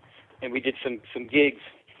together, and we did some gigs,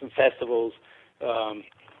 some festivals.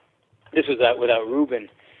 This was without Ruben.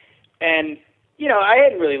 And I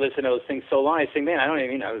hadn't really listened to those things so long. I was saying, man, I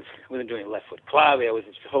wasn't doing Left Foot Club. I was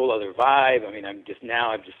a whole other vibe. I mean, I just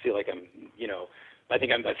feel like I'm, I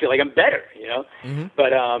feel like I'm better, Mm-hmm.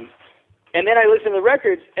 But, and then I listened to the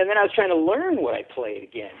records, and then I was trying to learn what I played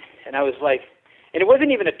again. And I was like, and it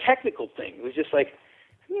wasn't even a technical thing. It was just like,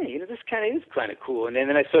 yeah, this kind of is kind of cool. And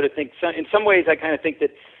then I sort of think, in some ways, I kind of think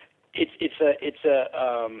that it's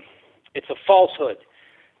a falsehood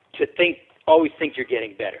to always think you're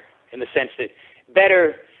getting better, in the sense that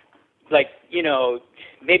better, like,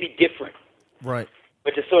 maybe different. Right.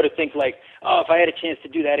 But to sort of think like, if I had a chance to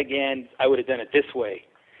do that again, I would have done it this way,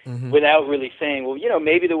 mm-hmm. without really saying, well,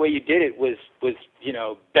 maybe the way you did it was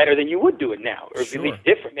better than you would do it now, or Sure. at least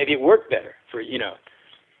different. Maybe it worked better for.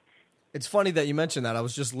 It's funny that you mentioned that. I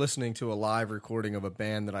was just listening to a live recording of a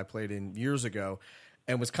band that I played in years ago,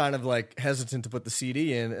 and was kind of like hesitant to put the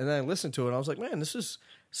CD in, and then I listened to it, and I was like, man, this is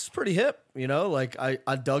pretty hip, like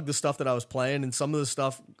I dug the stuff that I was playing, and some of the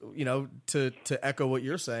stuff, to echo what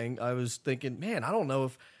you're saying, I was thinking, man, I don't know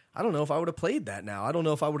if I would have played that now. I don't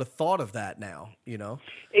know if I would have thought of that now,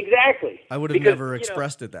 Exactly. I would have never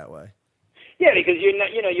expressed it that way. Yeah, because your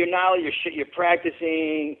knowledge, you're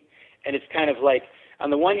practicing, and it's kind of like, on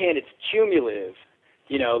the one hand, it's cumulative,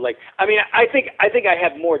 like, I mean, I think I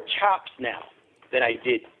have more chops now than I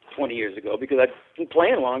did 20 years ago, because I've been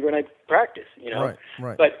playing longer and I practice,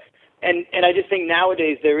 Right. But, and I just think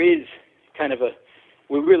nowadays there is kind of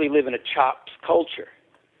we really live in a chops culture.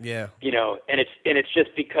 Yeah. And it's just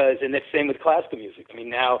because, and that's the same with classical music. I mean,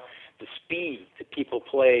 now the speed that people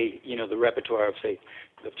play, the repertoire of, say,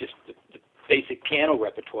 of just the basic piano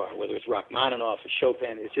repertoire, whether it's Rachmaninoff or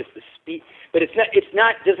Chopin, it's just the speed. But it's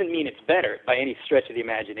not doesn't mean it's better by any stretch of the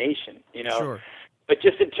imagination, Sure. But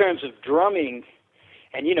just in terms of drumming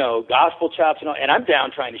and, gospel chops and all, and I'm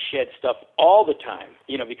down trying to shed stuff all the time,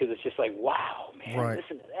 because it's just like, wow, man, right.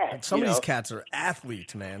 Listen to that. And some of these cats are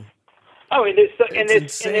athletes, man. Oh, and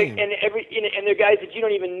insane. And they're guys that you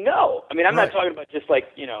don't even know. I mean, I'm not talking about just like,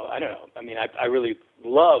 I don't know. I mean, I really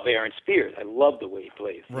love Aaron Spears. I love the way he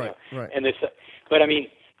plays. Right. And but I mean,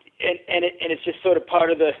 and it's just sort of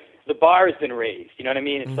part of the bar has been raised. You know what I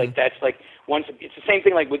mean? It's mm-hmm. like that's like it's the same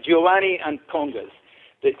thing like with Giovanni on congas,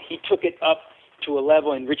 that he took it up to a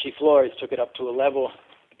level, and Richie Flores took it up to a level.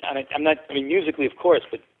 I mean, musically, of course,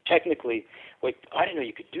 but technically, like, I didn't know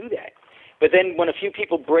you could do that. But then when a few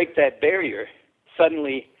people break that barrier,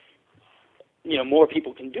 suddenly, more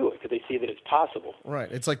people can do it because they see that it's possible.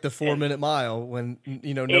 Right. It's like the 4-minute mile when,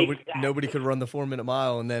 nobody could run the 4-minute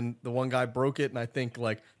mile, and then the one guy broke it, and I think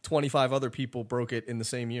like 25 other people broke it in the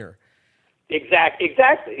same year. Exactly.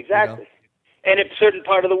 And it's a certain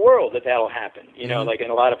part of the world that'll happen, mm-hmm. like, and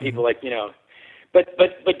a lot of people mm-hmm.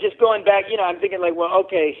 But just going back, I'm thinking like, well,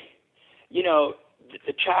 okay,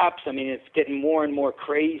 the chops, I mean, it's getting more and more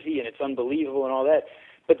crazy, and it's unbelievable and all that.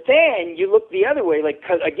 But then you look the other way, like,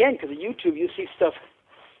 because of YouTube, you see stuff.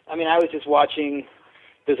 I mean, I was just watching,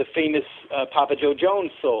 there's a famous Papa Joe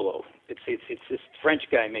Jones solo. It's this French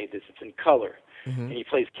guy made this. It's in color. Mm-hmm. And he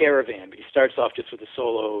plays Caravan, but he starts off just with a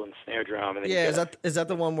solo and snare drum. And then is that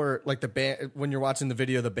the one where, like, the band, when you're watching the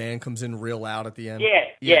video, the band comes in real loud at the end?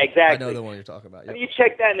 Yeah, exactly. I know the one you're talking about. Yep. I mean, you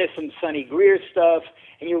check that, and there's some Sonny Greer stuff,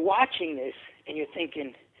 and you're watching this, and you're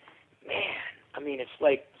thinking, man, I mean, it's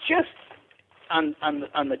like just on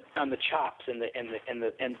the chops and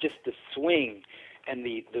just the swing and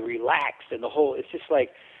the relax and the whole. It's just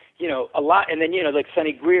like, you know, a lot. And then, you know, like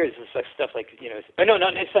Sonny Greer's stuff like, you know, no,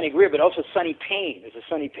 not Sonny Greer, but also Sonny Payne. There's a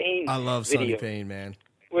Sonny Payne. I love video, Sonny Payne, man.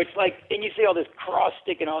 where it's like, and you see all this cross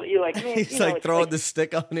stick and all. You're like, man, he's like throwing the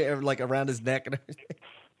stick on it, like around his neck and everything.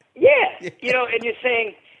 Yeah, you know, and you're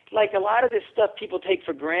saying, like, a lot of this stuff people take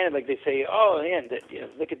for granted. Like, they say, oh, man, you know,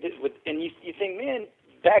 look at this. And you think, man,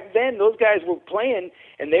 back then those guys were playing,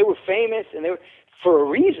 and they were famous, and they were for a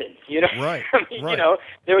reason, you know? Right, I mean, right. you know,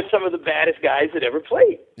 they were some of the baddest guys that ever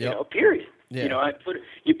played, you Yep. know, period. Yeah. You know,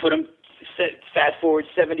 you put them, fast forward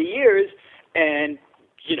 70 years, and,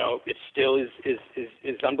 you know, it still is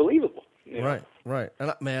unbelievable. You know? Right.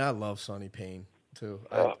 And, man, I love Sonny Payne, too.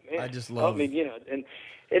 Oh, man. I just love... I mean, you know,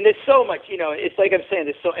 and there's so much, you know, it's like I'm saying,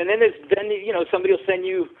 and then you know, somebody will send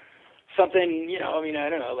you something, you know, I mean, I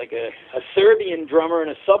don't know, like a Serbian drummer in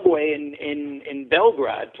a subway in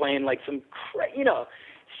Belgrade playing like some, you know,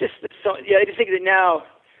 it's just, so, yeah, I just think that now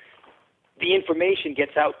the information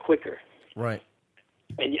gets out quicker. Right.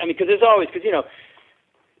 And I mean, because there's always, because, you know,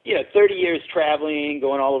 30 years traveling,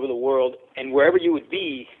 going all over the world, and wherever you would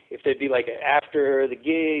be, if there'd be like after the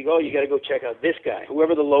gig, oh, you got to go check out this guy,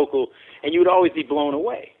 whoever the local, and you would always be blown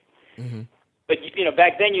away. Mm-hmm. But, you know,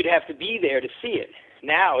 back then you'd have to be there to see it.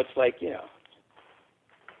 Now it's like, you know,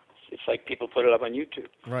 it's like people put it up on YouTube.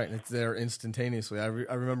 Right, it's there instantaneously. I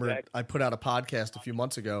remember Exactly. I put out a podcast a few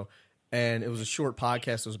months ago, and it was a short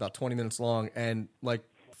podcast. It was about 20 minutes long, and like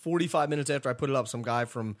 45 minutes after I put it up, some guy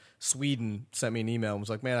from Sweden sent me an email and was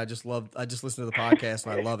like, "Man, I just listened to the podcast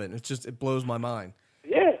and I love it. And it blows my mind."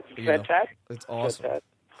 Yeah, it's fantastic. It's awesome. Fantastic.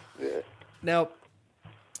 Yeah. Now,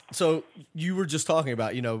 so you were just talking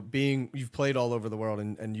about, you know, you've played all over the world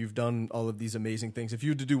and you've done all of these amazing things. If you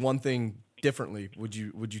had to do one thing differently, would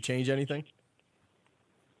you change anything?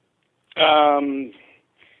 You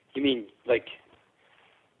mean like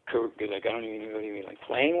I don't even know what you mean, like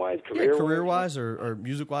playing wise, career wise or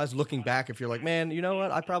music wise, looking back, if you're like, man, you know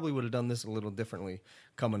what, I probably would have done this a little differently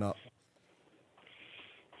coming up.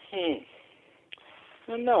 I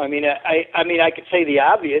don't know. I mean, I could say the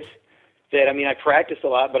obvious that, I mean, I practiced a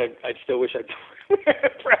lot, but I still wish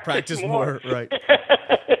I'd practice more. Right.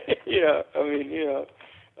 Yeah, I mean, you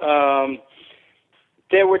know,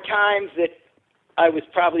 there were times that I was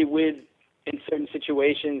probably in certain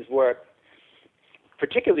situations where,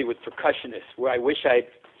 particularly with percussionists, where I wish I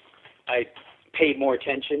paid more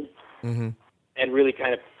attention mm-hmm. and really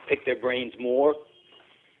kind of picked their brains more.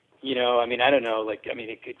 You know, I mean, I don't know, like, I mean,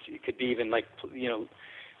 it could be even like, you know,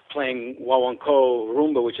 playing Wawanko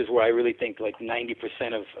rumba, which is where I really think like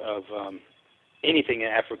 90% of anything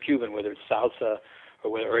Afro-Cuban, whether it's salsa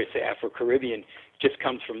or I say Afro-Caribbean, just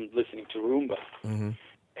comes from listening to rumba. Mm-hmm.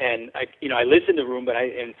 And I listened to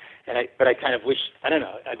rumba, but I kind of wish, I don't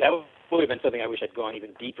know, that would have been something I wish I'd gone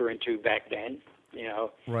even deeper into back then. You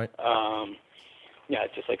know, right? Yeah,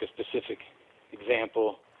 it's just like a specific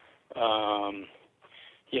example.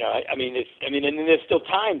 You know, I mean, and there's still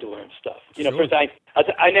time to learn stuff. You know, Sure. first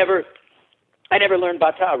I never learned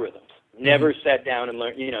bata rhythms. Never sat down and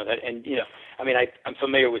learned. You know that, and you know, I mean, I'm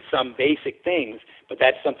familiar with some basic things, but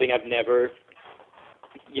that's something I've never.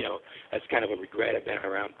 You know, that's kind of a regret. I've been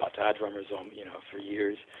around bata drummers, you know, for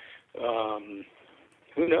years.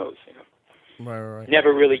 Who knows? You know, Right.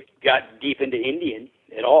 Never really got deep into Indian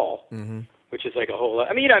at all, Mm-hmm. which is like a whole.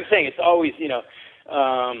 I mean, you know, I'm saying it's always, you know.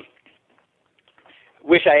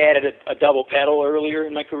 Wish I added a double pedal earlier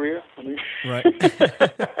in my career. I mean, Right.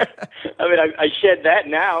 I mean, I shed that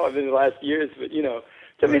now over the last years, but you know,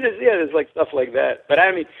 to me, there's like stuff like that. But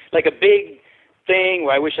I mean, like a big thing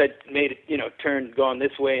where I wish I'd made it, you know, gone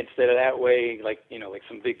this way instead of that way, like, you know, like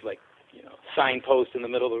some big, like, you know, signpost in the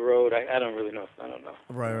middle of the road. I don't really know. I don't know.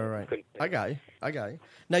 Right. Couldn't think. I got you.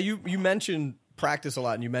 Now you mentioned practice a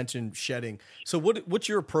lot, and you mentioned shedding. So what's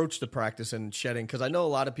your approach to practice and shedding? Because I know a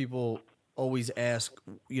lot of people always ask,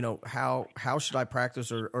 you know, how should I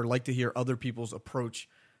practice, or like to hear other people's approach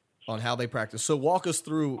on how they practice. So walk us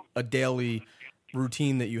through a daily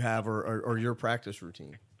routine that you have, or your practice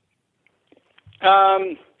routine.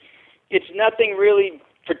 It's nothing really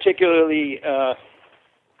particularly,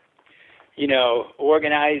 you know,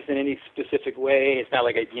 organized in any specific way. It's not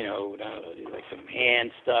like like some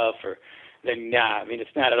hand stuff or then. Nah, I mean,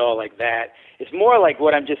 it's not at all like that. It's more like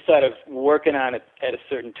what I'm just sort of working on at a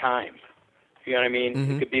certain time. You know what I mean?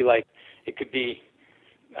 Mm-hmm. It could be,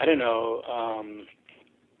 I don't know,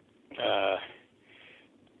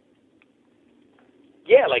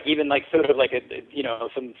 yeah, like even like sort of like a, you know,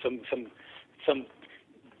 some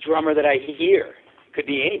drummer that I hear. Could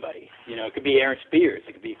be anybody, you know. It could be Aaron Spears.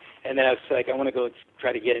 It could be, and then I was like, I want to go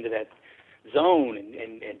try to get into that zone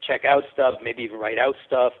and check out stuff, maybe even write out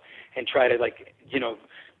stuff, and try to like, you know,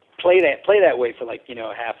 play that way for like, you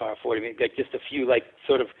know, a half hour, 40 minutes, like just a few like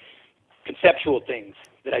sort of conceptual things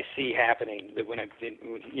that I see happening that when I,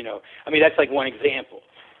 you know, I mean, that's like one example,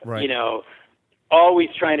 Right. you know, always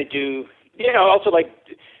trying to do, you know, also like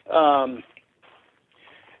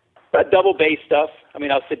double bass stuff. I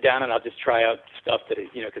mean, I'll sit down and I'll just try out stuff that,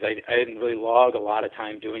 you know, because I didn't really log a lot of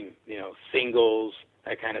time doing, you know, singles,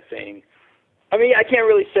 that kind of thing. I mean, I can't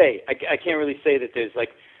really say. I can't really say that there's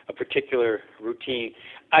like a particular routine.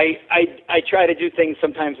 I try to do things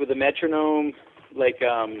sometimes with a metronome, like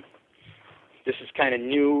this is kind of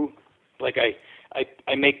new. Like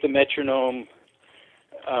I make the metronome.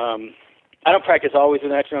 I don't practice always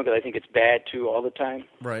with metronome because I think it's bad too all the time.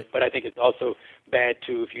 Right. But I think it's also bad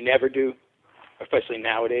too if you never do, especially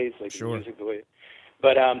nowadays, like Sure. the music the way.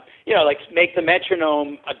 But you know, like make the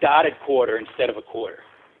metronome a dotted quarter instead of a quarter.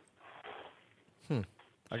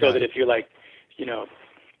 So that if you're like, you know,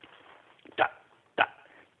 da da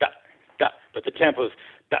da da, but the tempo is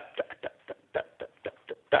da da da da da da da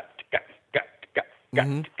da da ga ga ga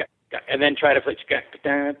ga ga, and then try to play. So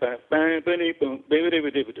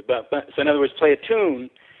in other words, play a tune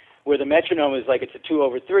where the metronome is like it's a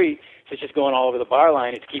 2/3, so it's just going all over the bar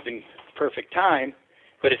line. It's keeping perfect time,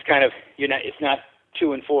 but it's kind of it's not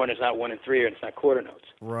 2 and 4, and it's not 1 and 3, and it's not quarter notes.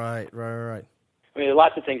 Right. I mean, there are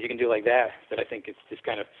lots of things you can do like that I think it's just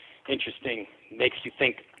kind of interesting, makes you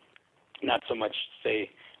think, not so much, say,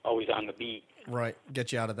 always on the beat. Right.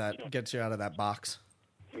 Get you out of that box.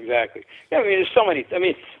 Exactly. Yeah, I mean, there's so many. I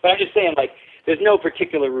mean, but I'm just saying, like, there's no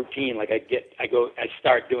particular routine. Like, I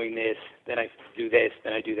start doing this, then I do this,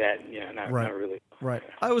 then I do that. You know, not really. Right.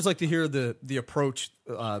 I always like to hear the approach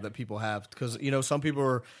that people have because, you know, some people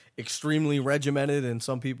are extremely regimented and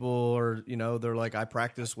some people are, you know, they're like, I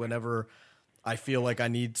practice whenever I feel like I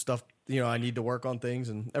need stuff, you know, I need to work on things,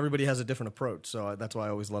 and everybody has a different approach. So that's why I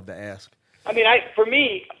always love to ask. I mean, for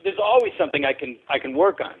me, there's always something I can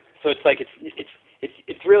work on. So it's like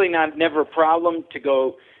it's really never a problem to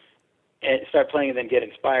go and start playing and then get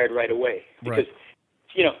inspired right away because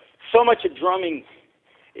you know, so much of drumming,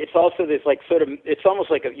 it's also this like sort of, it's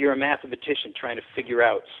almost like you're a mathematician trying to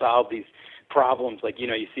solve these problems. Like, you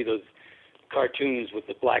know, you see those cartoons with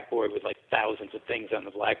the blackboard with like thousands of things on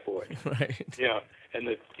the blackboard. Right. You know, and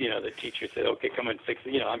the teacher said, okay, come and fix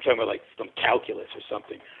it. You know, I'm talking about like some calculus or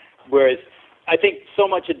something. Whereas I think so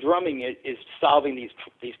much of drumming is solving these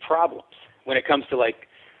problems when it comes to like,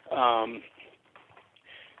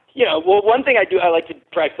 you know, well, one thing I like to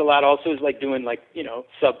practice a lot also is like doing like, you know,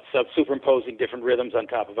 superimposing different rhythms on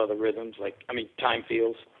top of other rhythms, like, I mean, time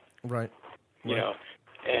feels. Right. You know,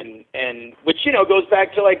 and which, you know, goes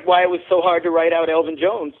back to like why it was so hard to write out Elvin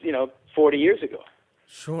Jones, you know, 40 years ago.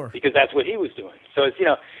 Sure. Because that's what he was doing. So it's, you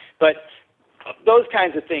know, but those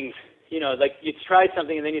kinds of things, you know, like you try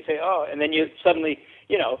something and then you say, oh, and then you suddenly,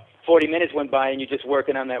 you know, 40 minutes went by and you're just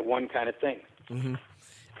working on that one kind of thing. Mm-hmm.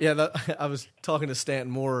 Yeah, I was talking to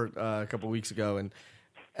Stanton Moore a couple of weeks ago,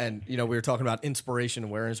 and you know, we were talking about inspiration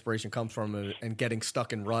and where inspiration comes from and getting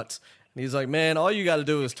stuck in ruts. And he's like, man, all you got to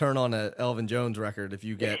do is turn on a Elvin Jones record if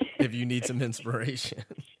you need some inspiration.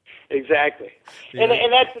 Exactly. Yeah.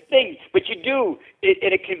 And that's the thing. But you do,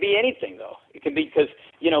 and it can be anything, though. It can be because,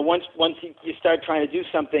 you know, once you start trying to do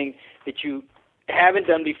something that you haven't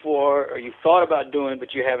done before or you thought about doing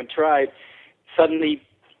but you haven't tried, suddenly,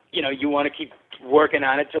 you know, you want to keep working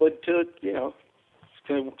on it till it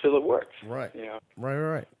works. Right. You know?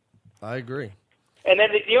 Right. I agree. And then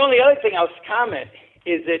the only other thing I'll comment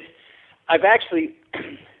is that I've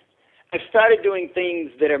started doing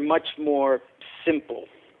things that are much more simple.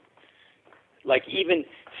 Like even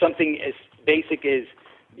something as basic as,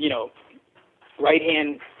 you know, right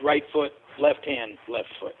hand, right foot, left hand, left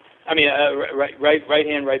foot. I mean, right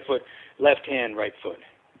hand, right foot, left hand, right foot.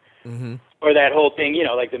 Mm-hmm. Or that whole thing, you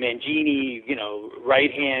know, like the Mangini, you know,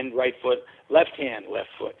 right hand, right foot, left hand, left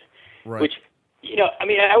foot. Right. Which, you know, I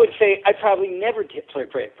mean, I would say I probably never did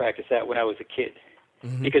practice that when I was a kid.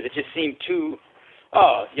 Mm-hmm. Because it just seemed too,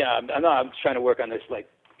 I'm trying to work on this, like,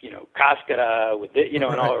 you know, Cascara with it, you know,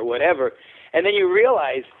 and all or whatever. And then you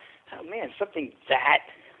realize, oh man, something that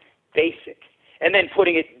basic. And then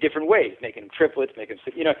putting it different ways, making them triplets, making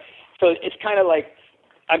them, you know. So it's kind of like,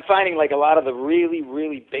 I'm finding like a lot of the really,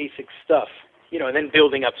 really basic stuff, you know, and then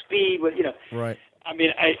building up speed with, you know. Right. I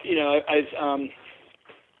mean,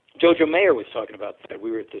 Jojo Mayer was talking about that. We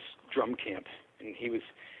were at this drum camp, and he was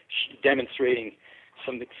demonstrating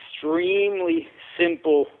some extremely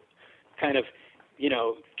simple kind of, you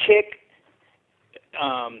know, kick,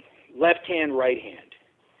 left hand, right hand,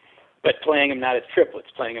 but playing them not as triplets,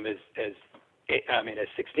 playing them as as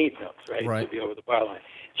 16th notes, right? Right. To be over the bar line.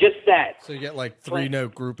 Just that. So you get like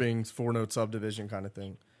 3-note groupings, 4-note subdivision kind of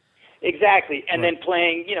thing. Exactly. And then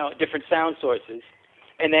playing, different sound sources,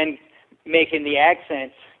 and then making the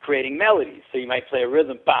accents, creating melodies. So you might play a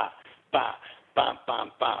rhythm, ba, ba, bam,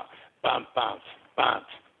 bam, bam, bam, bam, bam,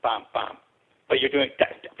 bam, bam. But you're doing da,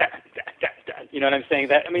 da, da, da, da. You know what I'm saying?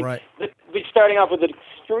 We're starting off with an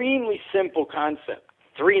extremely simple concept,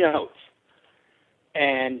 3 notes.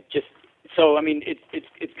 And just, so,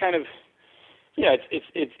 it's kind of,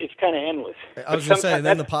 it's kind of endless. I was going to say, and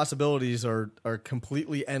then the possibilities are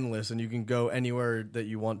completely endless, and you can go anywhere that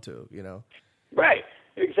you want to, Right,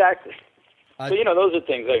 exactly. So, those are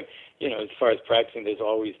things like, as far as practicing, there's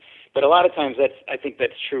always, but a lot of times I think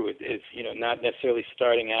that's true. It's, not necessarily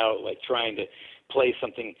starting out like trying to play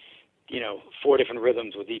something, 4 different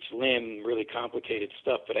rhythms with each limb, really complicated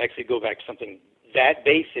stuff, but actually go back to something that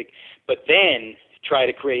basic, but then try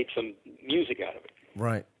to create some music out of it.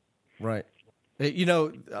 Right.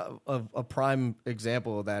 A prime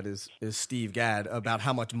example of that is Steve Gadd, about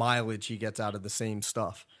how much mileage he gets out of the same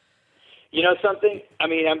stuff. You know something?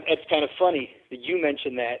 It's kind of funny that you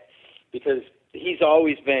mentioned that, because he's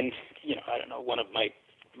always been, one of my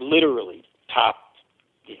literally top,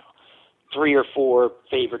 3 or 4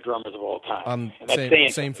 favorite drummers of all time. And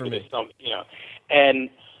that's same for me. And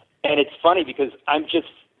it's funny because I'm just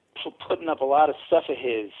putting up a lot of stuff of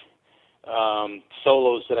his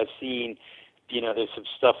solos that I've seen. There's some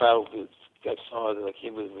stuff out. I saw like he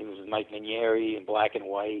was with Mike Manieri in Black and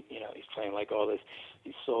White. He's playing like all this.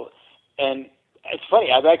 And it's funny.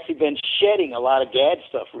 I've actually been shedding a lot of Gadd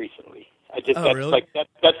stuff recently. Really?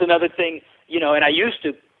 That's another thing. And I used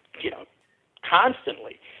to,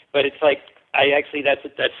 constantly. But it's like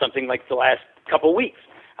that's something like the last couple of weeks.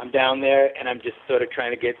 I'm down there and I'm just sort of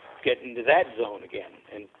trying to get into that zone again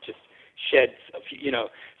and just shed a few, So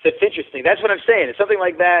it's interesting. That's what I'm saying. It's something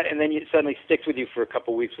like that, and then it suddenly sticks with you for a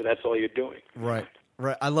couple of weeks, so that's all you're doing. Right.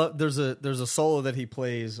 I love. There's a solo that he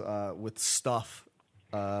plays with Stuff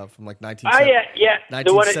from like 1976.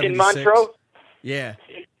 The one in Montreux. Yeah.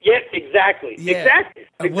 Yeah, exactly. Yeah.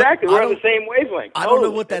 Exactly. We're on the same wavelength. I don't know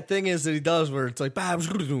what that thing is that he does where it's like, Yeah. and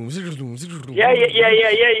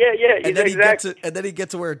then he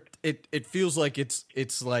gets to where it feels like it's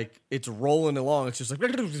rolling along. It's just like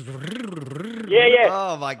Yeah.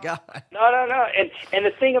 Oh my God. No. And the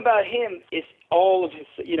thing about him is all of his.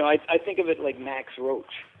 I think of it like Max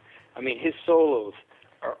Roach. His solos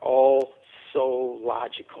are all so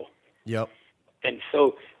logical. Yep. And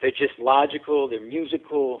so they're just logical. They're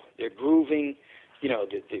musical. They're grooving.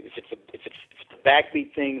 If it's a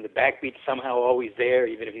backbeat thing, the backbeat's somehow always there,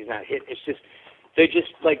 even if he's not hit. They're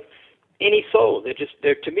just like any solo.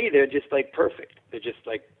 To me, they're just like perfect. They're just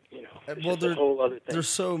like, just a whole other thing. They're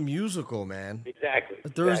so musical, man. Exactly.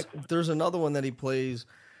 There's another one that he plays.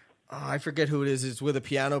 I forget who it is. It's with a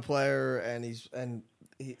piano player, and it's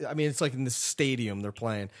like in the stadium they're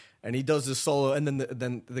playing, and he does this solo, and then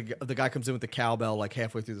the guy comes in with the cowbell like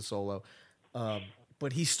halfway through the solo.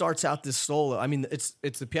 But he starts out this solo.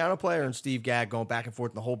 It's the piano player and Steve Gadd going back and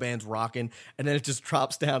forth, and the whole band's rocking, and then it just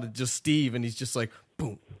drops down to just Steve, and he's just like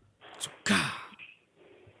boom,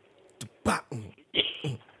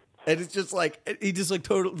 and it's just like he just like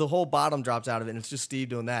total. The whole bottom drops out of it, and it's just Steve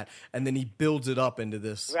doing that, and then he builds it up into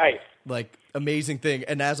this like amazing thing.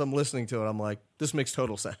 And as I'm listening to it, I'm like, this makes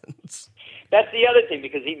total sense. That's the other thing,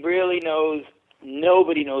 because he really knows.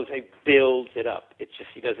 Nobody knows how he builds it up. It's just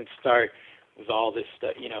he doesn't start with all this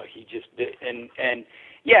stuff. He just and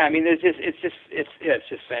it's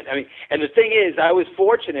just fantastic. And the thing is, I was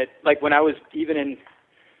fortunate. Like when I was even in,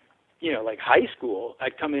 like high school,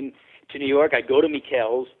 I'd come in to New York. I'd go to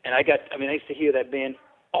Mikkel's, and I used to hear that band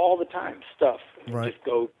all the time. Stuff. Right. Just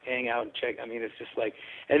go hang out and check. It's just like,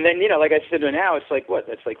 and then like I said now, it's like what?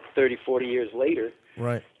 That's like 30, 40 years later.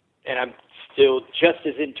 Right. And I'm still just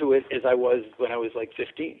as into it as I was when I was like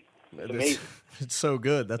 15. It's amazing. It's so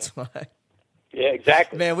good. That's why. Yeah,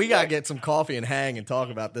 exactly. Man, we gotta get some coffee and hang and talk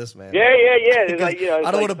about this, man. Yeah. It's like,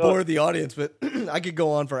 I don't want to bore the audience, but I could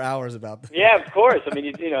go on for hours about this. Yeah, of course.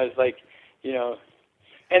 It's like,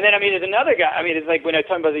 and then there's another guy. It's like when I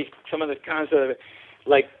talk about some of the concept of it,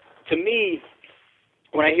 like to me,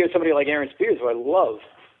 when I hear somebody like Aaron Spears, who I love,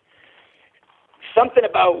 something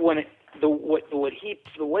about when the way he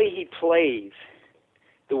plays,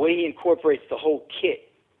 the way he incorporates the whole kit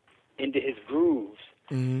into his grooves,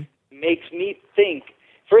 makes me think.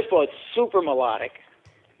 First of all, it's super melodic,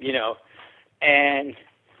 and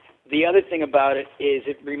the other thing about it is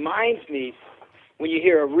it reminds me when you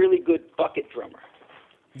hear a really good bucket drummer.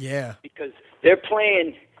 Yeah. Because they're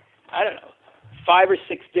playing, 5 or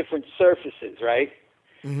 6 different surfaces, right?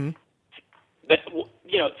 Mm-hmm. but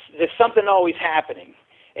there's something always happening,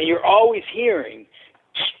 and you're always hearing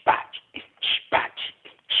spatch, spatch,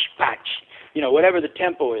 spatch, whatever the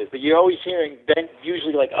tempo is, but you're always hearing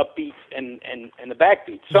usually like upbeats and the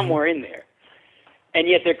backbeats somewhere in there. And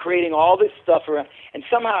yet they're creating all this stuff around. And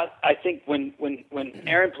somehow I think when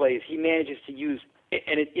Aaron plays, he manages to use,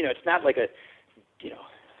 and it's not like a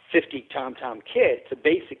 50 tom-tom kit. It's a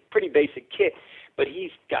pretty basic kit. But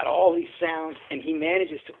he's got all these sounds, and he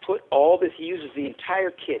manages to put all this. He uses the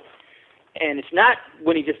entire kit. And it's not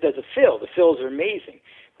when he just does a fill. The fills are amazing.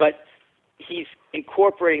 But he's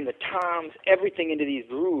incorporating the toms, everything into these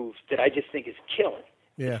grooves that I just think is killing.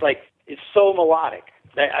 Yeah. It's so melodic.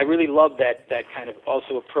 I really love that kind of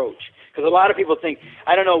also approach. Because a lot of people think,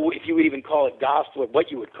 I don't know if you would even call it gospel or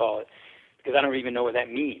what you would call it, because I don't even know what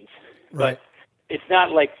that means. Right. But it's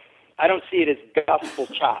not like, I don't see it as gospel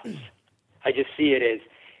chops. I just see it as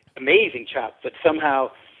amazing chops, but somehow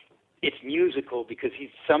it's musical because he's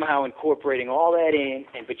somehow incorporating all that in,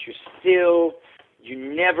 but you're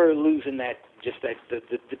never losing the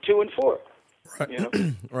 2 and 4.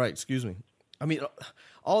 Right. Right. Excuse me. I mean,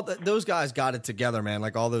 those guys got it together, man.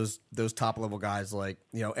 Like all those top level guys, like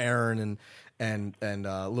Aaron and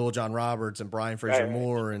Lil John Roberts and Brian Fraser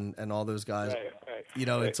Moore and all those guys.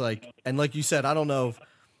 Right. It's like, and like you said, I don't know if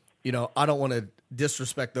I don't want to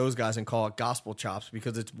disrespect those guys and call it gospel chops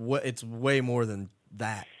because it's way more than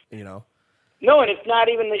that. No, and it's not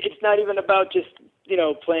even about just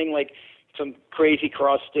playing like some crazy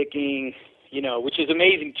cross sticking. Which is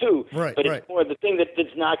amazing too. Right, but it's more the thing that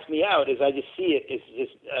knocks me out is I just see it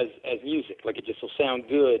as music. Like it just will sound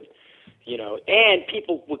good, and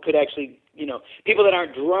people could actually, people that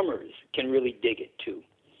aren't drummers can really dig it too.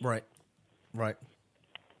 Right.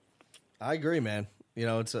 I agree, man.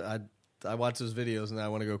 I watch those videos and I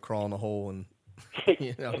want to go crawl in a hole and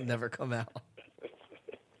never come out.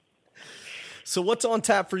 So what's on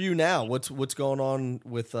tap for you now? What's going on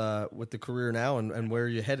with the career now, and where are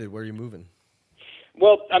you headed? Where are you moving?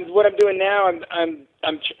 Well, what I'm doing now, I'm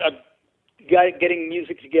getting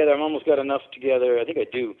music together. I'm almost got enough together. I think I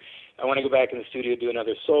do. I want to go back in the studio, do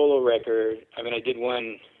another solo record. I mean, I did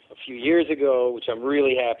one a few years ago, which I'm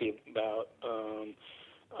really happy about.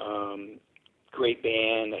 Great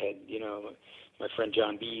band. I had, my friend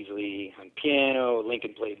John Beasley on piano.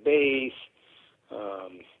 Lincoln played bass.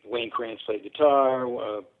 Wayne Krantz played guitar.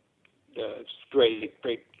 It's great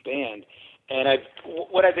band. And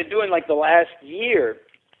what I've been doing like the last year,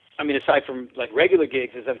 I mean, aside from like regular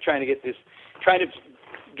gigs, is I'm trying to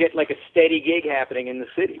get like a steady gig happening in the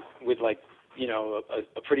city with like,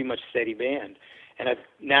 a pretty much steady band. And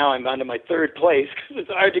now I'm on to my third place because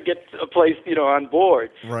it's hard to get a place, on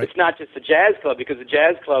board. Right. It's not just a jazz club because a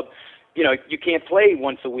jazz club, you can't play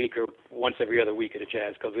once a week or once every other week at a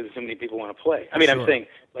jazz club because so many people want to play. I mean, sure. I'm saying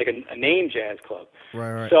like a name jazz club.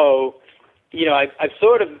 Right. So, I've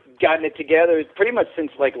sort of gotten it together pretty much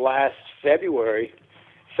since like last February.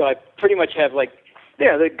 So I pretty much have like,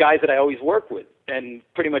 the guys that I always work with, and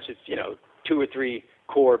pretty much it's 2 or 3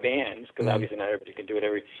 core bands because obviously not everybody can do it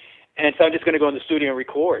and so I'm just going to go in the studio and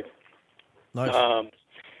record. Nice.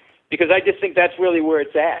 Because I just think that's really where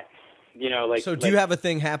it's at. So do you have a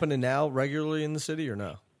thing happening now regularly in the city or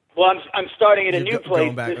no? Well, I'm starting at a new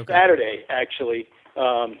place this Saturday, actually.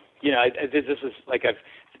 This is like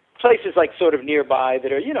places like sort of nearby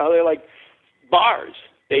that are, they're like bars,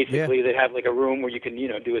 basically, that have like a room where you can,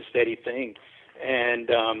 do a steady thing. And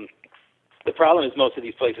the problem is most of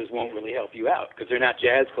these places won't really help you out because they're not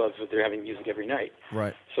jazz clubs, but they're having music every night.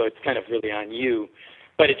 Right. So it's kind of really on you.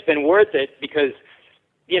 But it's been worth it because,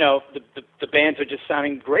 the bands are just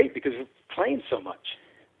sounding great because we're playing so much.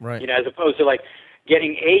 Right. As opposed to like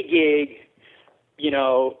getting a gig,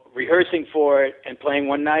 rehearsing for it and playing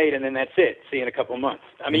one night and then that's it. See you in a couple of months.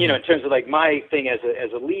 I mean, in terms of like my thing as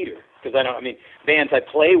a leader, because bands I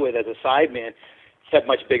play with as a sideman have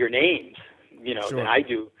much bigger names, sure. than I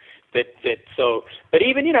do. But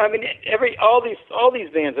even, all these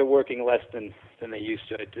bands are working less than they used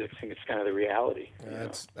to. I think it's kind of the reality.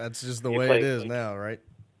 That's just the way it is now, right?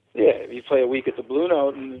 Yeah, if you play a week at the Blue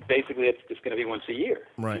Note, and basically it's going to be once a year.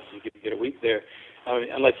 Right. You get a week there,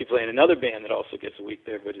 unless you play in another band that also gets a week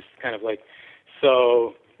there. But it's kind of like,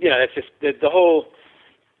 so that's just the whole,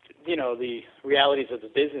 the realities of the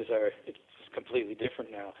business it's completely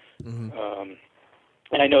different now. Mm-hmm.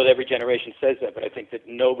 And I know that every generation says that, but I think that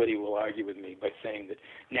nobody will argue with me by saying that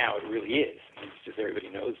now it really is. It's just everybody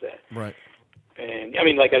knows that. Right. And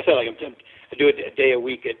like I said, I do a day a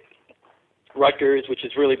week at Rutgers, which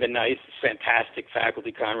has really been nice. It's fantastic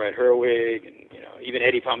faculty, Conrad Herwig, and even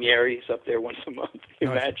Eddie Palmieri's up there once a month. Can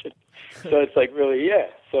you imagine? So it's like really, yeah.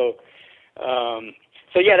 So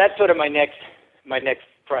yeah, that's sort of my next my next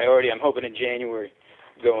priority. I'm hoping in January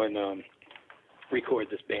go and record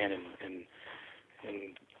this band and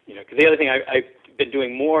you know, because the other thing I've been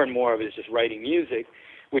doing more and more of is just writing music,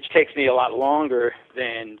 which takes me a lot longer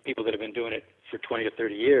than people that have been doing it for 20 to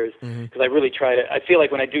 30 years. Because I really try to. I feel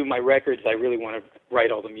like when I do my records, I really want to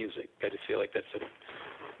write all the music. I just feel like that's sort of,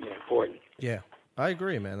 you know, important. Yeah, I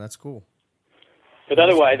agree, man. That's cool. But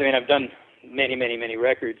otherwise, I mean, I've done many, many, many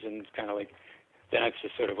records, and it's kind of like then it's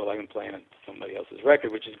just sort of, well, I'm playing on somebody else's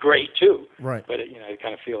record, which is great too. Right. But you know, I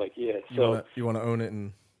kind of feel like you want to own it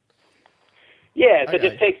and. Yeah, so it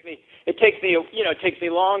just takes me. It takes me, you know, it takes me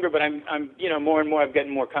longer, but I'm, you know, more and more. I've gotten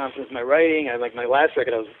more confidence in my writing. I like my last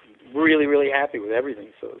record. I was really, really happy with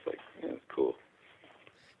everything. So it's like, yeah, it's cool.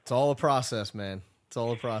 It's all a process, man. It's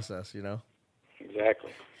all a process, you know.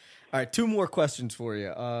 Exactly. All right, 2 more questions for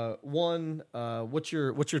you. One, what's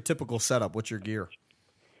your typical setup? What's your gear?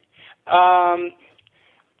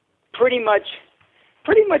 Pretty much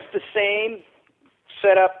the same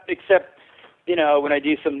setup, except, you know, when I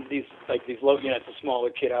do these low, you know, it's a smaller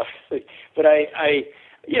kit, obviously. But I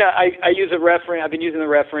use a reference. I've been using the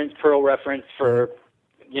reference, Pearl reference, for,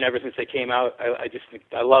 you know, ever since they came out. I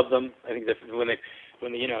love them. I think that when they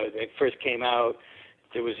first came out,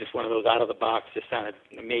 it was just one of those out of the box, just sounded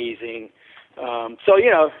amazing. So,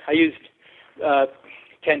 you know, I used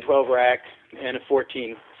 10-12 rack and a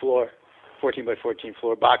 14 by 14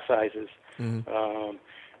 floor, box sizes.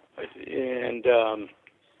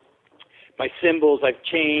 My cymbals I've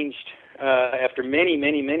changed after many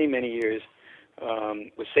years.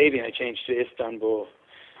 With Sabian, I changed to Istanbul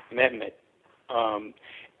Mehmet.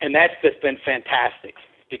 And that's just been fantastic,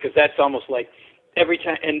 because that's almost like every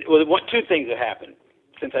time. And well, 2 things have happened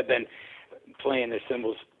since I've been playing their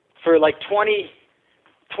cymbals. For like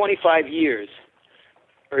 25 years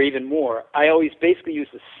or even more, I always basically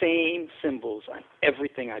used the same cymbals on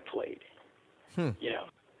everything I played. You know,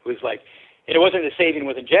 it was like, and it wasn't that Sabian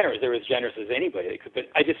wasn't generous. They were as generous as anybody could. But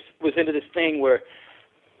I just was into this thing where,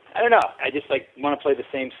 I don't know, I just like want to play the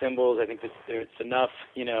same cymbals. I think that it's enough,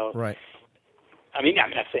 you know. Right. I mean,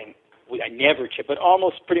 I'm not saying I never chip, but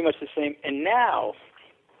almost pretty much the same. And now,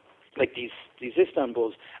 like these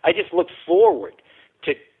Istanbuls, I just look forward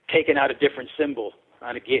to taking out a different cymbal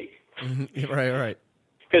on a gig. Right.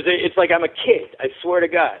 Because it's like I'm a kid. I swear to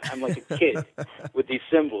God, I'm like a kid with these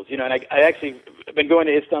cymbals. You know, and I actually have been going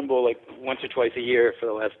to Istanbul like once or twice a year for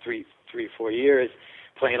the last 3 or 4 years,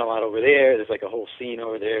 playing a lot over there. There's like a whole scene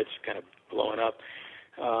over there. It's kind of blowing up.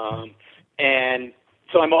 And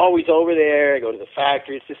so I'm always over there. I go to the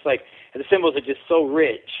factory. It's just like, and the cymbals are just so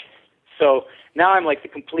rich. So now I'm like the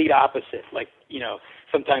complete opposite. Like, you know,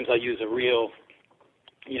 sometimes I'll use a real,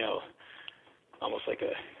 you know, almost like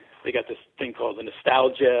they got this thing called the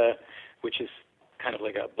Nostalgia, which is kind of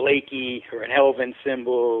like a Blakey or an Elvin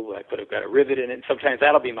cymbal. I've got a rivet in it. And sometimes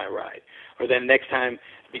that'll be my ride. Or then next time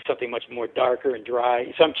it'll be something much more darker and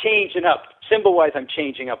dry. So I'm changing up. Cymbal-wise, I'm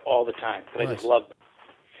changing up all the time, because I just love them.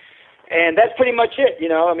 And that's pretty much it, you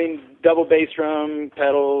know. I mean, double bass drum,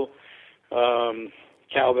 pedal,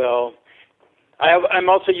 cowbell. I'm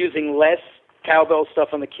also using less cowbell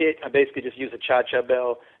stuff on the kit. I basically just use a cha-cha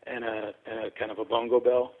bell and a kind of a bongo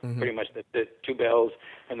bell, pretty much the 2 bells,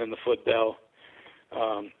 and then the foot bell.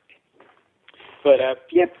 Yeah,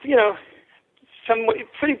 you know,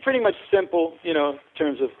 pretty much simple, you know, in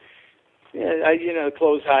terms of,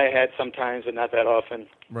 close hi-hat sometimes, but not that often.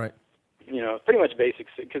 Right. You know, pretty much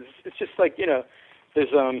basics, because it's just like, you know, there's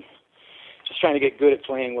just trying to get good at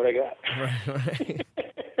playing what I got. Right.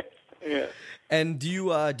 Yeah. And do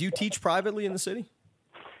you teach privately in the city?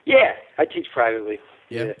 Yeah, I teach privately.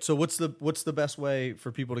 Yeah. So what's the best way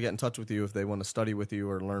for people to get in touch with you if they want to study with you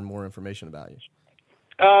or learn more information about you?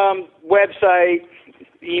 Website,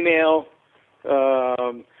 email,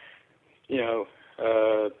 Robbie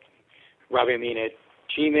Amin at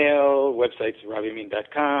Gmail, website's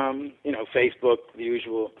RobbieAmin.com, you know, Facebook, the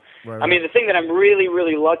usual. Right. I mean, the thing that I'm really,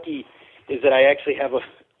 really lucky is that I actually have a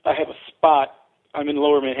spot. I'm in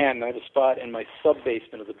Lower Manhattan. I have a spot in my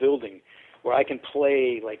sub-basement of the building where I can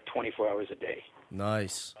play like 24 hours a day.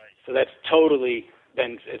 Nice. So that's totally,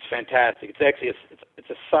 it's fantastic. It's actually it's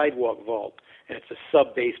a sidewalk vault, and it's a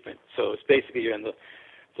sub-basement. So it's basically you're on the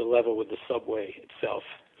level with the subway itself.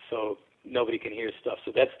 So nobody can hear stuff.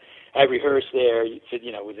 So I rehearse there,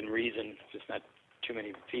 you know, within reason. Just not too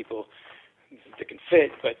many people that can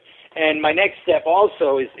fit. And my next step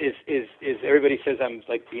also is everybody says I'm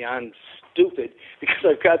like beyond stupid because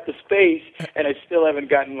I've got the space and I still haven't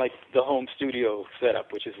gotten like the home studio set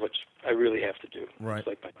up, which is what I really have to do. Right. It's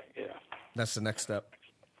like That's the next step.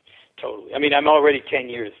 Totally. I mean, I'm already 10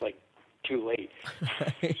 years like too late.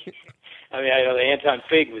 I mean, I know the Anton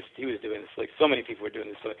Fig was doing this. Like so many people were doing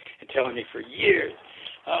this, and telling me for years.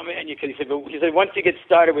 Oh man, he said once you get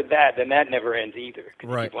started with that, then that never ends either.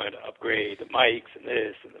 Because right. you keep wanting to upgrade the mics and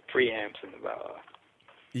this and the preamps and the blah, blah.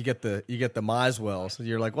 You get the might as well. So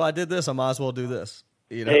you're like, well, I did this, I might as well do this.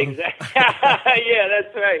 You know? Exactly. Yeah,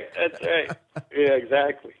 that's right. Yeah,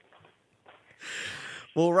 exactly.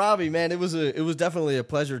 Well, Robbie, man, it was definitely a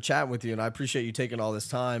pleasure chatting with you, and I appreciate you taking all this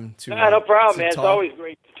time to. No problem, man. Talk. It's always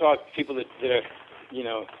great to talk to people that are,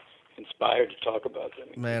 inspired to talk about them.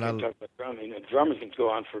 Man, I talk about drumming. Drummers can go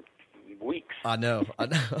on for weeks. I know.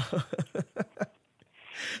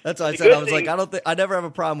 That's why I said I was like, I never have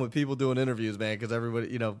a problem with people doing interviews, man, because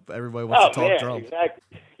everybody wants to talk drums. Exactly.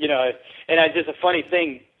 And just a funny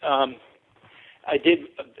thing. I did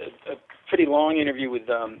a pretty long interview with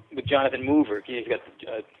Jonathan Mover. He's got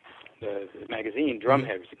the magazine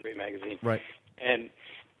Drumhead. It's a great magazine. Right. And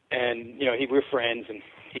we're friends, and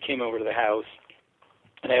he came over to the house,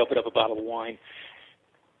 and I opened up a bottle of wine,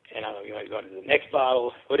 and I go to the next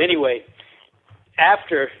bottle. But anyway,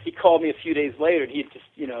 after he called me a few days later, and he just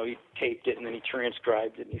he taped it and then he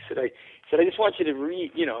transcribed it, and he said I just want you to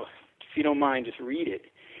read, if you don't mind, just read it.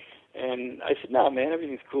 And I said, no, man,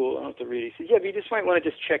 everything's cool. I don't have to read it. He said, yeah, but you just might want to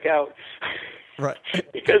just check out. Right.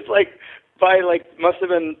 Because must have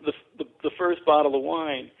been the first bottle of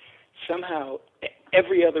wine, somehow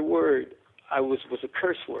every other word was a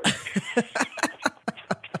curse word.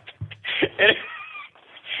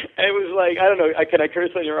 And it was like, I don't know, can I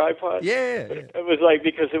curse on your iPod? Yeah. It was like,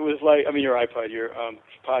 because it was like, your iPod, your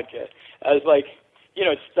podcast. I was like,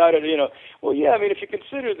 it started, well, yeah, if you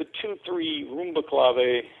consider the 2-3 rumba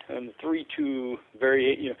clave and the 3-2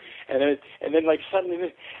 variation, and then like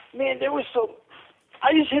suddenly, man, there was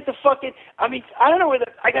I just hit the fucking, I don't know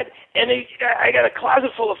I got a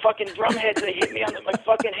closet full of fucking drum heads. They hit me on my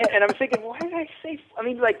fucking head, and I'm thinking, why did I say,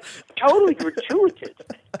 totally gratuitous.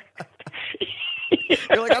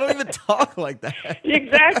 You're like, I don't even talk like that.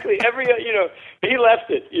 Exactly. He left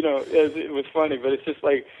it, it was funny, but it's just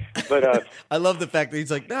like, I love the fact that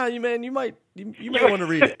he's like, nah, you might want to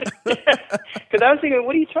read it. Because I was thinking,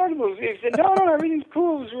 what are you talking about? He said, no, everything's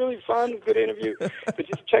cool. It was really fun, good interview, but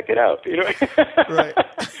just check it out, Right.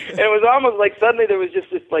 And it was almost like suddenly there was just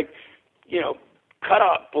this cut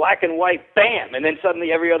off, black and white, bam, and then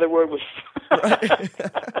suddenly every other word was. Right.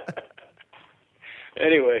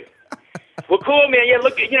 Anyway. Well, cool, man. Yeah,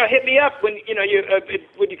 look, hit me up when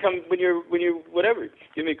when you're whatever.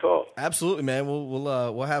 Give me a call. Absolutely, man.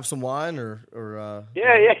 We'll have some wine or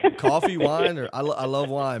yeah, coffee, wine, or I love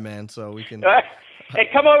wine, man. So we can. Hey,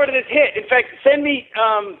 come over to this hit. In fact, send me.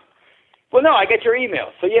 Well, no, I got your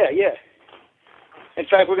email. So yeah. In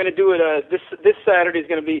fact, we're going to do it. This Saturday is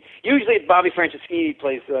going to be. Usually, it's Bobby Franceschini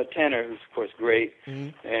plays tenor, who's of course great.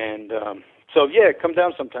 Mm-hmm. And so yeah, come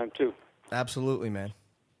down sometime too. Absolutely, man.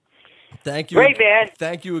 Thank you. Great, man.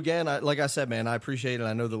 Thank you again. Like I said, man, I appreciate it.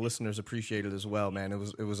 I know the listeners appreciate it as well, man. It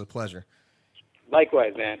was a pleasure.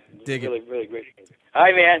 Likewise, man. Dig really, it. Really great. All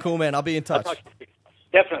right, man. Cool, man. I'll be in touch.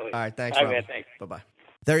 Definitely. All right, thanks, All Robbie. right, man. Thanks. Bye-bye.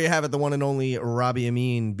 There you have it, the one and only Robbie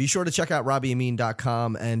Amine. Be sure to check out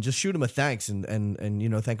RobbieAmine.com and just shoot him a thanks and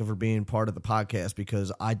thank him for being part of the podcast,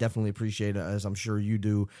 because I definitely appreciate it, as I'm sure you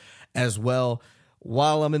do as well.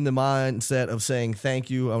 While I'm in the mindset of saying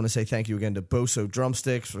thank you, I want to say thank you again to Boso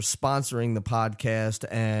Drumsticks for sponsoring the podcast.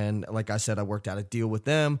 And like I said, I worked out a deal with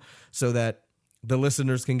them so that the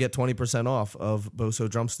listeners can get 20% off of Boso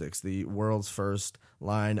Drumsticks, the world's first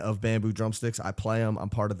line of bamboo drumsticks. I play them. I'm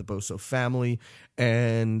part of the Boso family,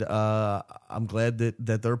 and I'm glad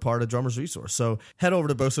that they're part of Drummers Resource. So head over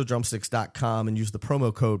to bosodrumsticks.com and use the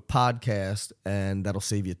promo code podcast, and that'll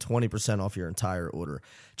save you 20% off your entire order.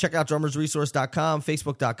 Check out drummersresource.com,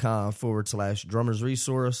 facebook.com/Drummers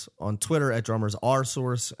Resource, on Twitter at Drummers R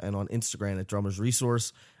Source, and on Instagram at Drummers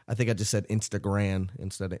Resource. I think I just said Instagram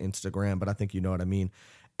instead of Instagram, but I think you know what I mean.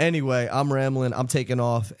 Anyway, I'm rambling. I'm taking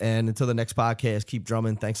off. And until the next podcast, keep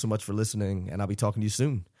drumming. Thanks so much for listening, and I'll be talking to you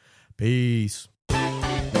soon. Peace.